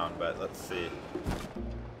walk around, but let's see.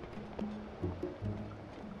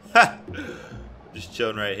 Ha! Just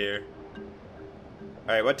chilling right here.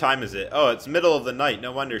 Alright, what time is it? Oh, it's middle of the night.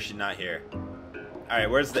 No wonder she's not here. Alright,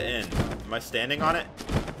 where's the inn? Am I standing on it?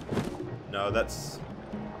 No, that's...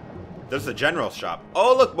 There's a general shop.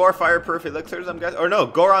 Oh, look, more fireproof elixirs, I'm guessing. Or no,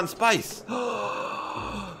 Goron Spice.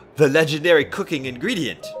 The legendary cooking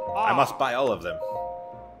ingredient. I must buy all of them.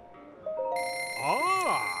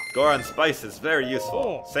 Goron Spice is very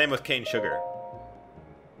useful. Same with cane sugar.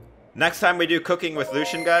 Next time we do cooking with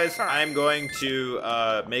Lucian, guys, I'm going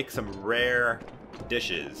to make some rare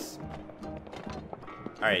dishes.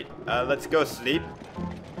 Alright, let's go sleep.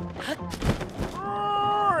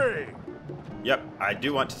 Yep, I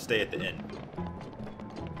do want to stay at the inn.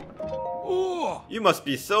 You must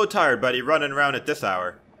be so tired, buddy, running around at this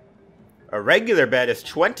hour. A regular bed is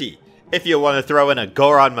 20. If you want to throw in a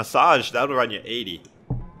Goron massage, that'll run you 80.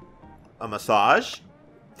 A massage?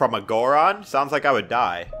 From a Goron? Sounds like I would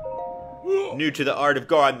die. New to the art of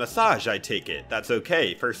Goron massage, I take it. That's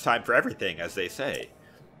okay. First time for everything, as they say.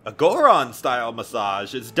 A Goron-style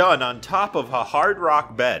massage is done on top of a hard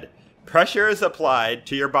rock bed. Pressure is applied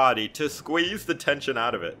to your body to squeeze the tension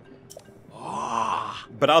out of it.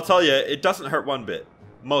 But I'll tell you, it doesn't hurt one bit.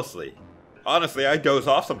 Mostly. Honestly, I doze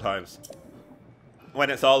off sometimes. When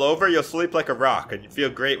it's all over, you'll sleep like a rock, and you feel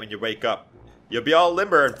great when you wake up. You'll be all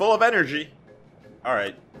limber and full of energy.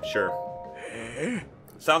 Alright, sure.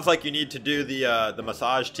 Sounds like you need to do the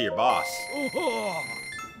massage to your boss.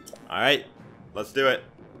 Alright, let's do it.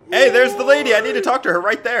 Hey, there's the lady! I need to talk to her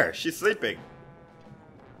right there. She's sleeping.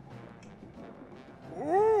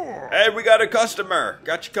 Hey, we got a customer.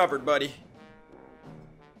 Got you covered, buddy.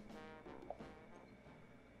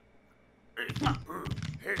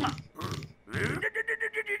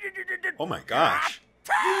 Oh my gosh.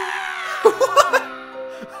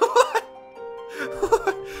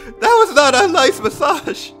 That was not a nice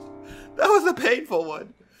massage. That was a painful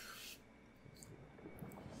one.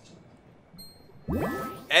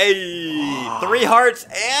 Hey, 3 hearts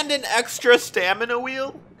and an extra stamina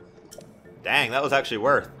wheel? Dang, that was actually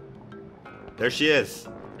worth. There she is.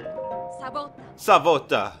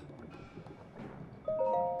 Savota.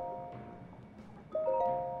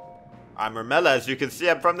 I'm Ramela. As you can see,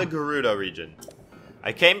 I'm from the Gerudo region.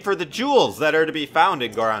 I came for the jewels that are to be found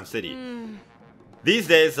in Goron City. These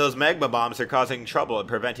days, those magma bombs are causing trouble and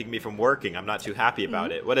preventing me from working. I'm not too happy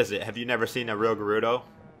about it. What is it? Have you never seen a real Gerudo?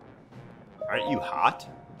 Aren't you hot?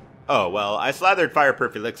 Oh, well, I slathered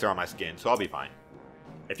fireproof elixir on my skin, so I'll be fine.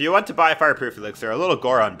 If you want to buy fireproof elixir, a little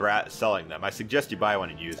Goron brat is selling them. I suggest you buy one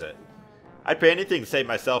and use it. I'd pay anything to save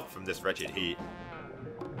myself from this wretched heat.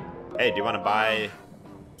 Hey, do you want to buy...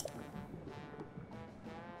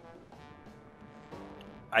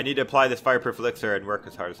 I need to apply this fireproof elixir and work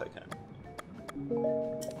as hard as I can.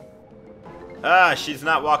 Ah, she's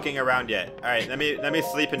not walking around yet. Alright, let me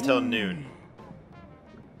sleep until noon.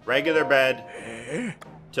 Regular bed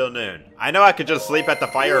till noon. I know I could just sleep at the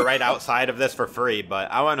fire right outside of this for free, but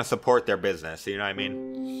I want to support their business, you know what I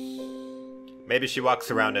mean? Maybe she walks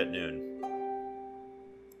around at noon.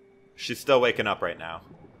 She's still waking up right now.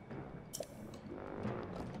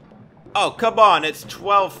 Oh, come on, it's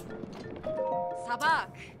 12... Sabak.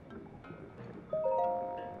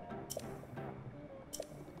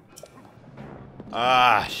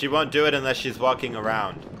 Ah, she won't do it unless she's walking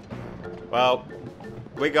around. Well,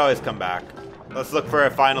 we can always come back. Let's look for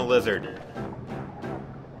a final lizard.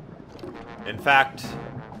 In fact,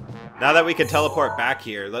 now that we can teleport back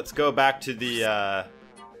here, let's go back to the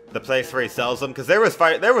place where he sells them, because there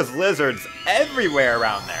was lizards everywhere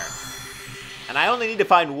around there. And I only need to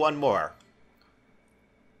find one more.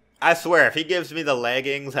 I swear, if he gives me the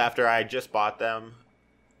leggings after I just bought them,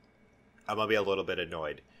 I'm gonna be a little bit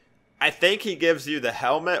annoyed. I think he gives you the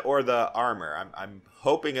helmet or the armor. I'm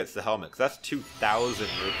hoping it's the helmet, because that's 2,000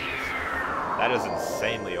 rupees. That is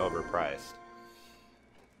insanely overpriced.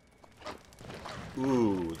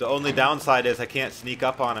 Ooh, the only downside is I can't sneak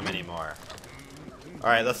up on him anymore.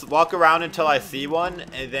 Alright, let's walk around until I see one,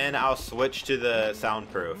 and then I'll switch to the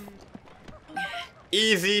soundproof.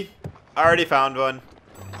 Easy. Already found one.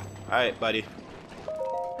 Alright, buddy.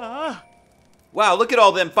 Wow, look at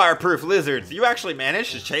all them fireproof lizards. You actually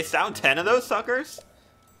managed to chase down 10 of those suckers?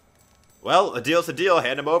 Well, a deal's a deal.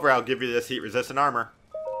 Hand them over. I'll give you this heat-resistant armor.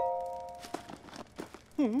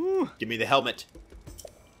 Give me the helmet.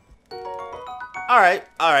 Alright,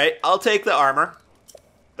 alright. I'll take the armor.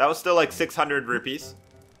 That was still like 600 rupees.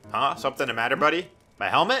 Huh? Something the matter, buddy? My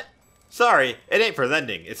helmet? Sorry, it ain't for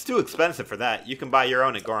lending. It's too expensive for that. You can buy your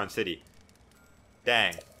own at Goron City.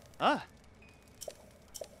 Dang.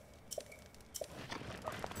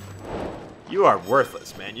 You are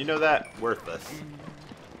worthless, man. You know that? Worthless.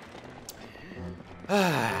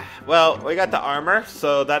 Well, we got the armor,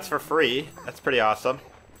 so that's for free. That's pretty awesome.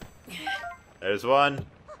 There's one.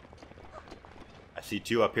 I see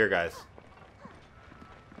two up here, guys.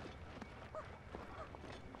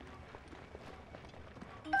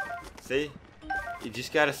 See? You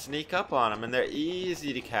just gotta sneak up on them, and they're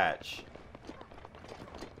easy to catch.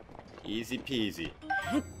 Easy peasy.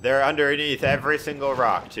 They're underneath every single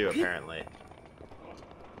rock, too, apparently.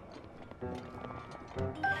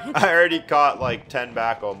 I already caught like 10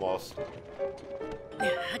 back almost. Look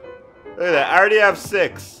at that. I already have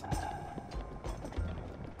 6.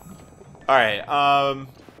 Alright,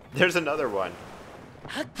 there's another one.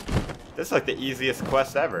 This is like the easiest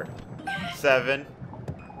quest ever. 7.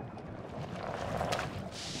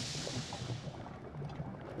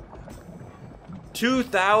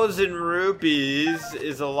 $2,000 rupees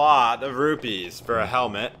is a lot of rupees for a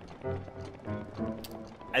helmet.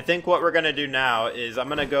 I think what we're gonna do now is I'm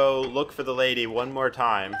gonna go look for the lady one more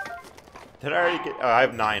time. Did I already get... Oh, I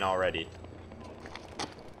have 9 already.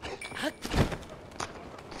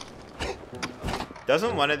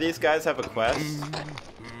 Doesn't one of these guys have a quest?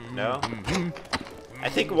 No? I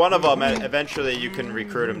think one of them, eventually you can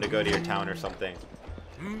recruit him to go to your town or something.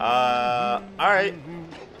 Alright.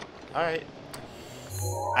 Alright.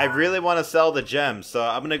 I really want to sell the gems, so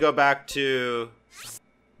I'm gonna go back to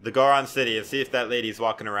the Goron City and see if that lady's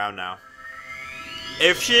walking around now.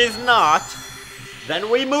 If she's not, then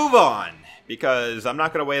we move on, because I'm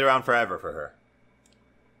not gonna wait around forever for her.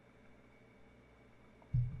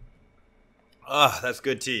 Ugh, that's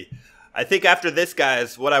good tea. I think after this,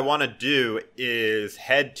 guys, what I want to do is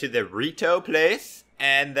head to the Rito place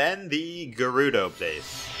and then the Gerudo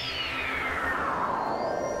place.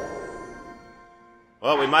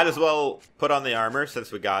 Well, we might as well put on the armor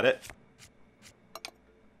since we got it.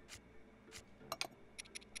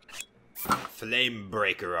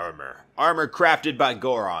 Flamebreaker armor. Armor crafted by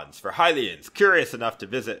Gorons for Hylians curious enough to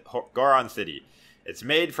visit Goron City. It's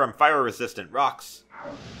made from fire-resistant rocks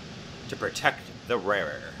to protect the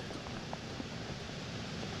wearer.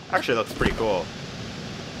 Actually, looks pretty cool.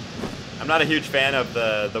 I'm not a huge fan of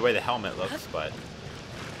the way the helmet looks, but...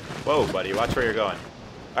 Whoa, buddy, watch where you're going.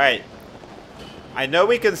 Alright. I know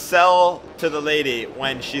we can sell to the lady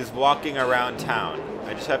when she's walking around town.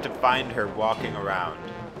 I just have to find her walking around.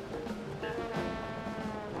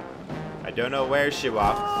 I don't know where she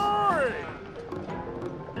walks.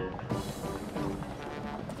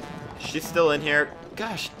 she's still in here.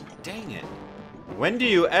 Gosh, dang it. When do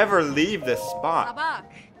you ever leave this spot? Sabak.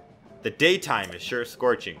 The daytime is sure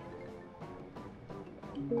scorching.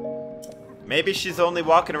 Maybe she's only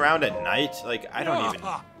walking around at night? Like, I don't even...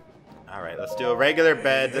 Alright, let's do a regular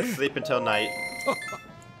bed. Let's sleep until night.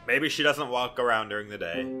 Maybe she doesn't walk around during the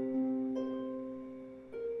day.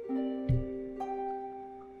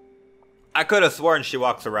 I could have sworn she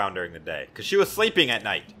walks around during the day, because she was sleeping at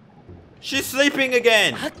night. She's sleeping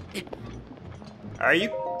again! Are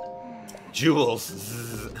you...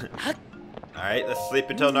 Jewels. Alright, let's sleep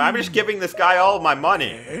until night. I'm just giving this guy all my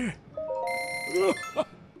money.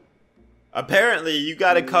 Apparently, you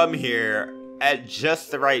gotta come here at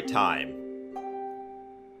just the right time.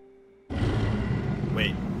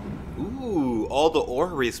 Wait. Ooh, all the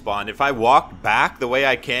ore respawned. If I walked back the way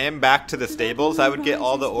I came back to the stables, I would get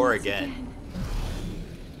all the ore again.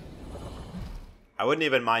 I wouldn't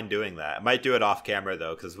even mind doing that. I might do it off camera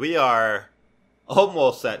though, because we are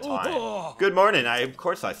almost at time. Good morning. Of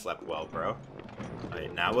course I slept well, bro.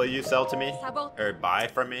 Wait, now will you sell to me? Or buy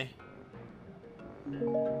from me?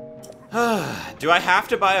 Do I have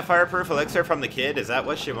to buy a fireproof elixir from the kid? Is that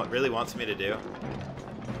what she really wants me to do?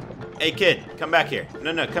 Hey kid, come back here.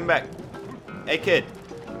 No, come back. Hey kid.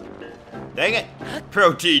 Dang it.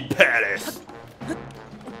 Protein palace.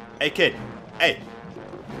 Hey kid. Hey.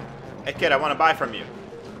 Hey kid, I want to buy from you.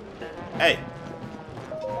 Hey.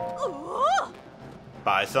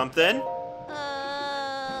 Buy something?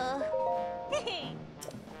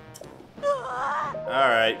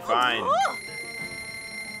 Alright, fine.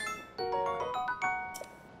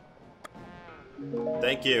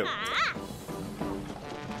 Thank you.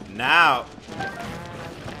 Now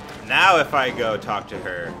if I go talk to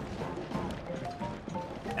her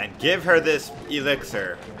and give her this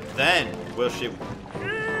elixir, then will she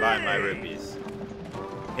buy my rupees.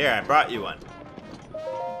 Here, I brought you one.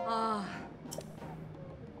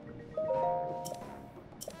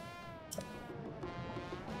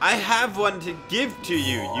 I have one to give to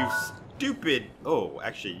you, you stupid... Oh,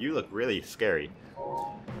 actually, you look really scary.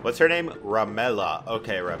 What's her name? Ramella.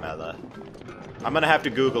 Okay, Ramella. I'm gonna have to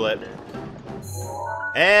Google it.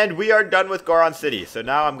 And we are done with Goron City, so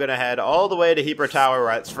now I'm gonna head all the way to Heaper Tower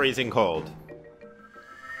where it's freezing cold.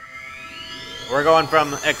 We're going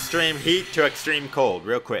from extreme heat to extreme cold,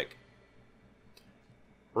 real quick.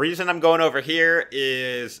 Reason I'm going over here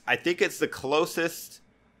is I think it's the closest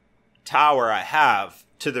tower I have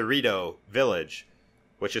to the Rito village,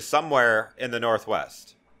 which is somewhere in the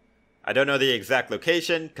northwest. I don't know the exact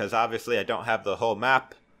location, because obviously I don't have the whole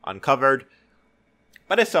map uncovered,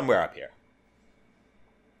 but it's somewhere up here.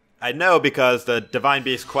 I know because the Divine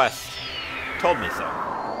Beast quest told me so.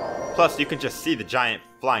 Plus, you can just see the giant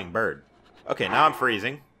flying bird. Okay, now I'm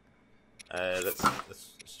freezing. Let's do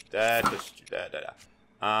that.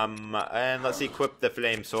 And let's equip the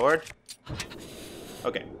flame sword.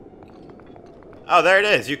 Okay. Oh, there it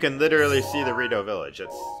is. You can literally see the Rito village.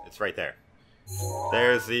 It's right there.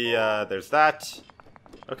 There's the there's that.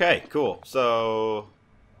 Okay, cool. So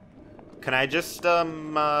can I just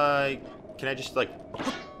like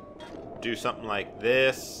do something like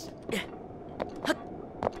this?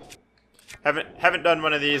 Haven't done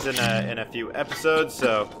one of these in a few episodes,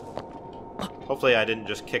 so hopefully I didn't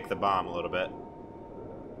just kick the bomb a little bit.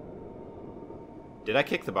 Did I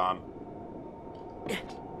kick the bomb?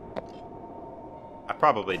 I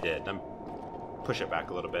probably did. Push it back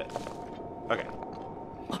a little bit. Okay.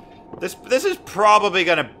 This is probably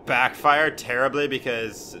gonna backfire terribly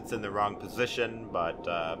because it's in the wrong position, but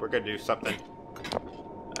we're gonna do something.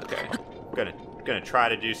 Okay. Gonna try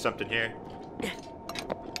to do something here.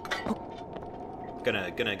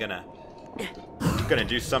 Gonna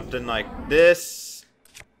do something like this.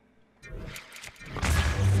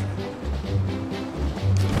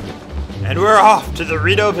 And we're off to the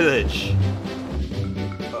Rito village.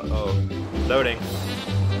 Uh-oh. Loading.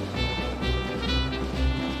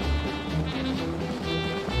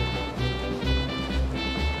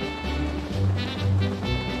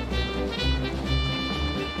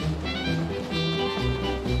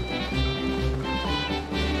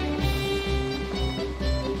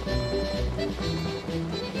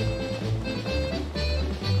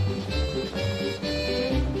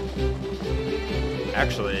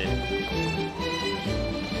 Actually,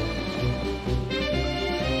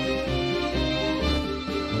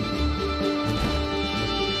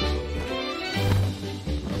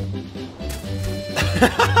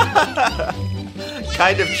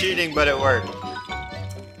 kind of cheating, but it worked.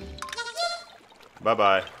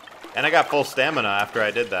 Bye-bye. And I got full stamina after I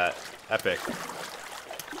did that. Epic.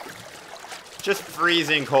 Just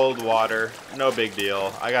freezing cold water. No big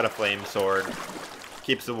deal. I got a flame sword.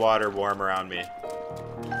 Keeps the water warm around me.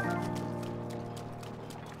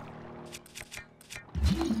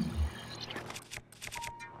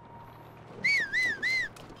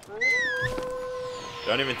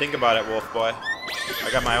 Don't even think about it, wolf boy.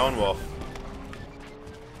 I got my own wolf.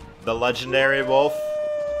 The legendary wolf.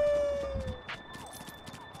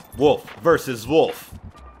 Wolf versus wolf.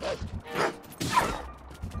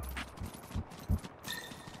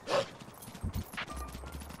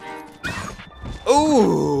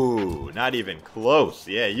 Ooh, not even close.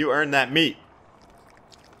 Yeah, you earned that meat.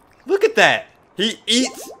 Look at that. He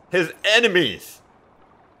eats his enemies.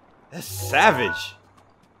 That's savage.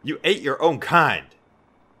 You ate your own kind.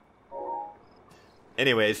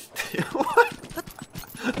 Anyways.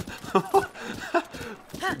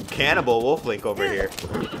 Cannibal wolf link over here.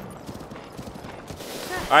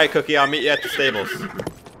 Alright, Cookie, I'll meet you at the stables.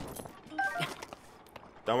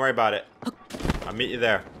 Don't worry about it. I'll meet you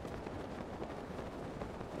there.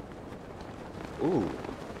 Ooh.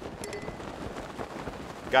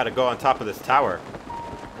 Gotta go on top of this tower.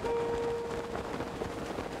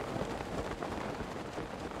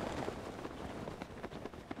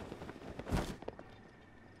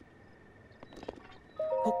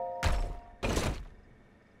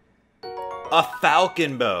 A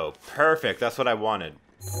falcon bow. Perfect. That's what I wanted.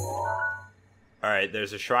 Alright,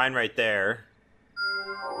 there's a shrine right there.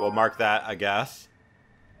 We'll mark that, I guess.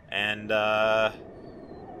 And,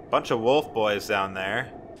 bunch of wolf boys down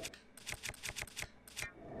there.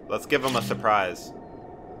 Let's give them a surprise.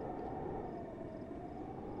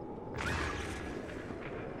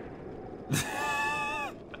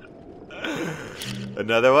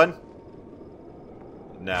 Another one?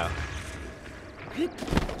 No.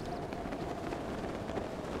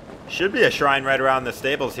 Should be a shrine right around the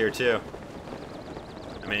stables here too.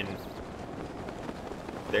 I mean,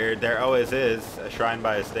 there always is a shrine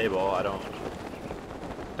by a stable. I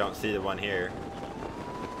don't see the one here.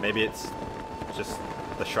 Maybe it's just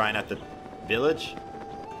the shrine at the village.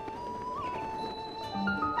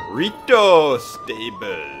 Rito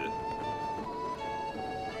stable.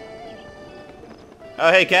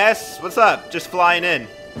 Oh hey Cass, what's up? Just flying in.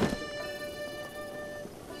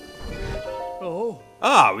 Oh.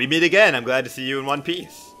 Ah, we meet again. I'm glad to see you in one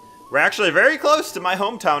piece. We're actually very close to my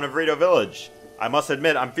hometown of Rito Village. I must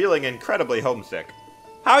admit, I'm feeling incredibly homesick.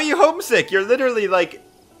 How are you homesick? You're literally, like,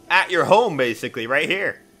 at your home, basically, right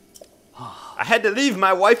here. I had to leave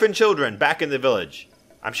my wife and children back in the village.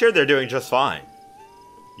 I'm sure they're doing just fine.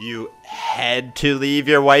 You had to leave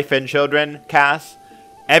your wife and children, Cass?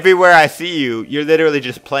 Everywhere I see you, you're literally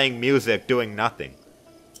just playing music, doing nothing.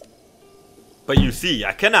 But you see,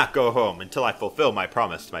 I cannot go home until I fulfill my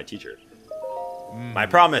promise to my teacher. My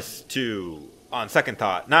promise to, on second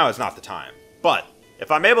thought, now is not the time. But,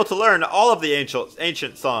 if I'm able to learn all of the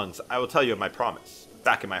ancient songs, I will tell you of my promise,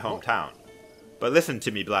 back in my hometown. But listen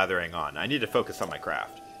to me blathering on, I need to focus on my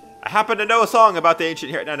craft. I happen to know a song about the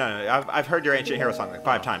ancient hero. No, I've heard your ancient hero song like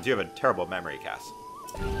 5 times. You have a terrible memory, Cass.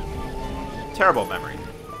 Terrible memory.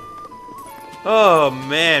 Oh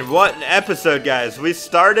man, what an episode, guys. We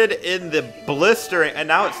started in the blistering, and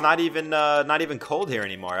now it's not even cold here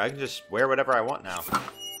anymore. I can just wear whatever I want now.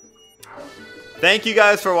 Thank you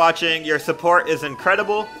guys for watching. Your support is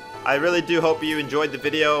incredible. I really do hope you enjoyed the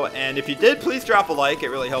video, and if you did, please drop a like. It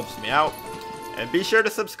really helps me out. And be sure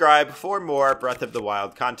to subscribe for more Breath of the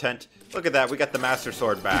Wild content. Look at that, we got the Master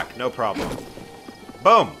Sword back. No problem.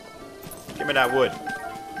 Boom! Give me that wood.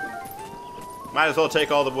 Might as well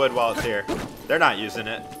take all the wood while it's here. They're not using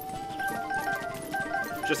it.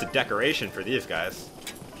 Just a decoration for these guys.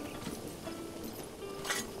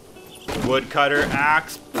 Woodcutter,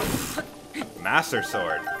 axe, Master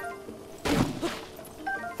Sword.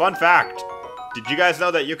 Fun fact. Did you guys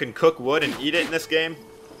know that you can cook wood and eat it in this game?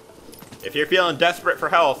 If you're feeling desperate for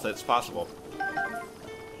health, it's possible.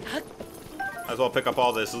 Might as well pick up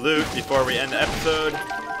all this loot before we end the episode.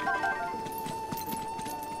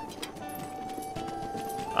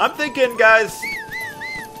 I'm thinking, guys,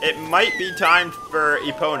 it might be time for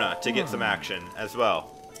Epona to get some action as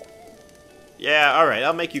well. Yeah, alright,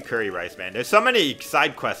 I'll make you curry rice, man. There's so many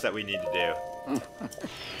side quests that we need to do.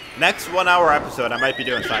 Next 1 hour episode, I might be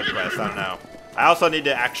doing side quests, I don't know. I also need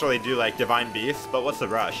to actually do, like, Divine Beasts, but what's the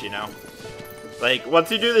rush, you know? Like, once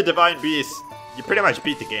you do the Divine Beasts, you pretty much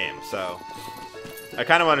beat the game, so... I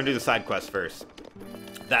kind of want to do the side quest first.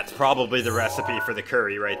 That's probably the recipe for the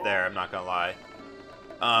curry right there, I'm not gonna lie.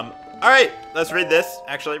 Alright, let's read this,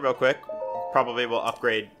 actually, real quick. Probably will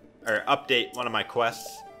upgrade, or update one of my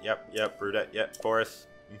quests. Yep, Brudette, yep, Forest.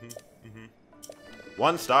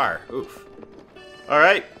 1 star, oof.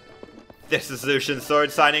 Alright, this is Lucian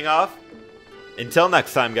Sword signing off. Until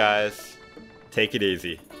next time, guys, Take it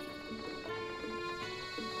easy.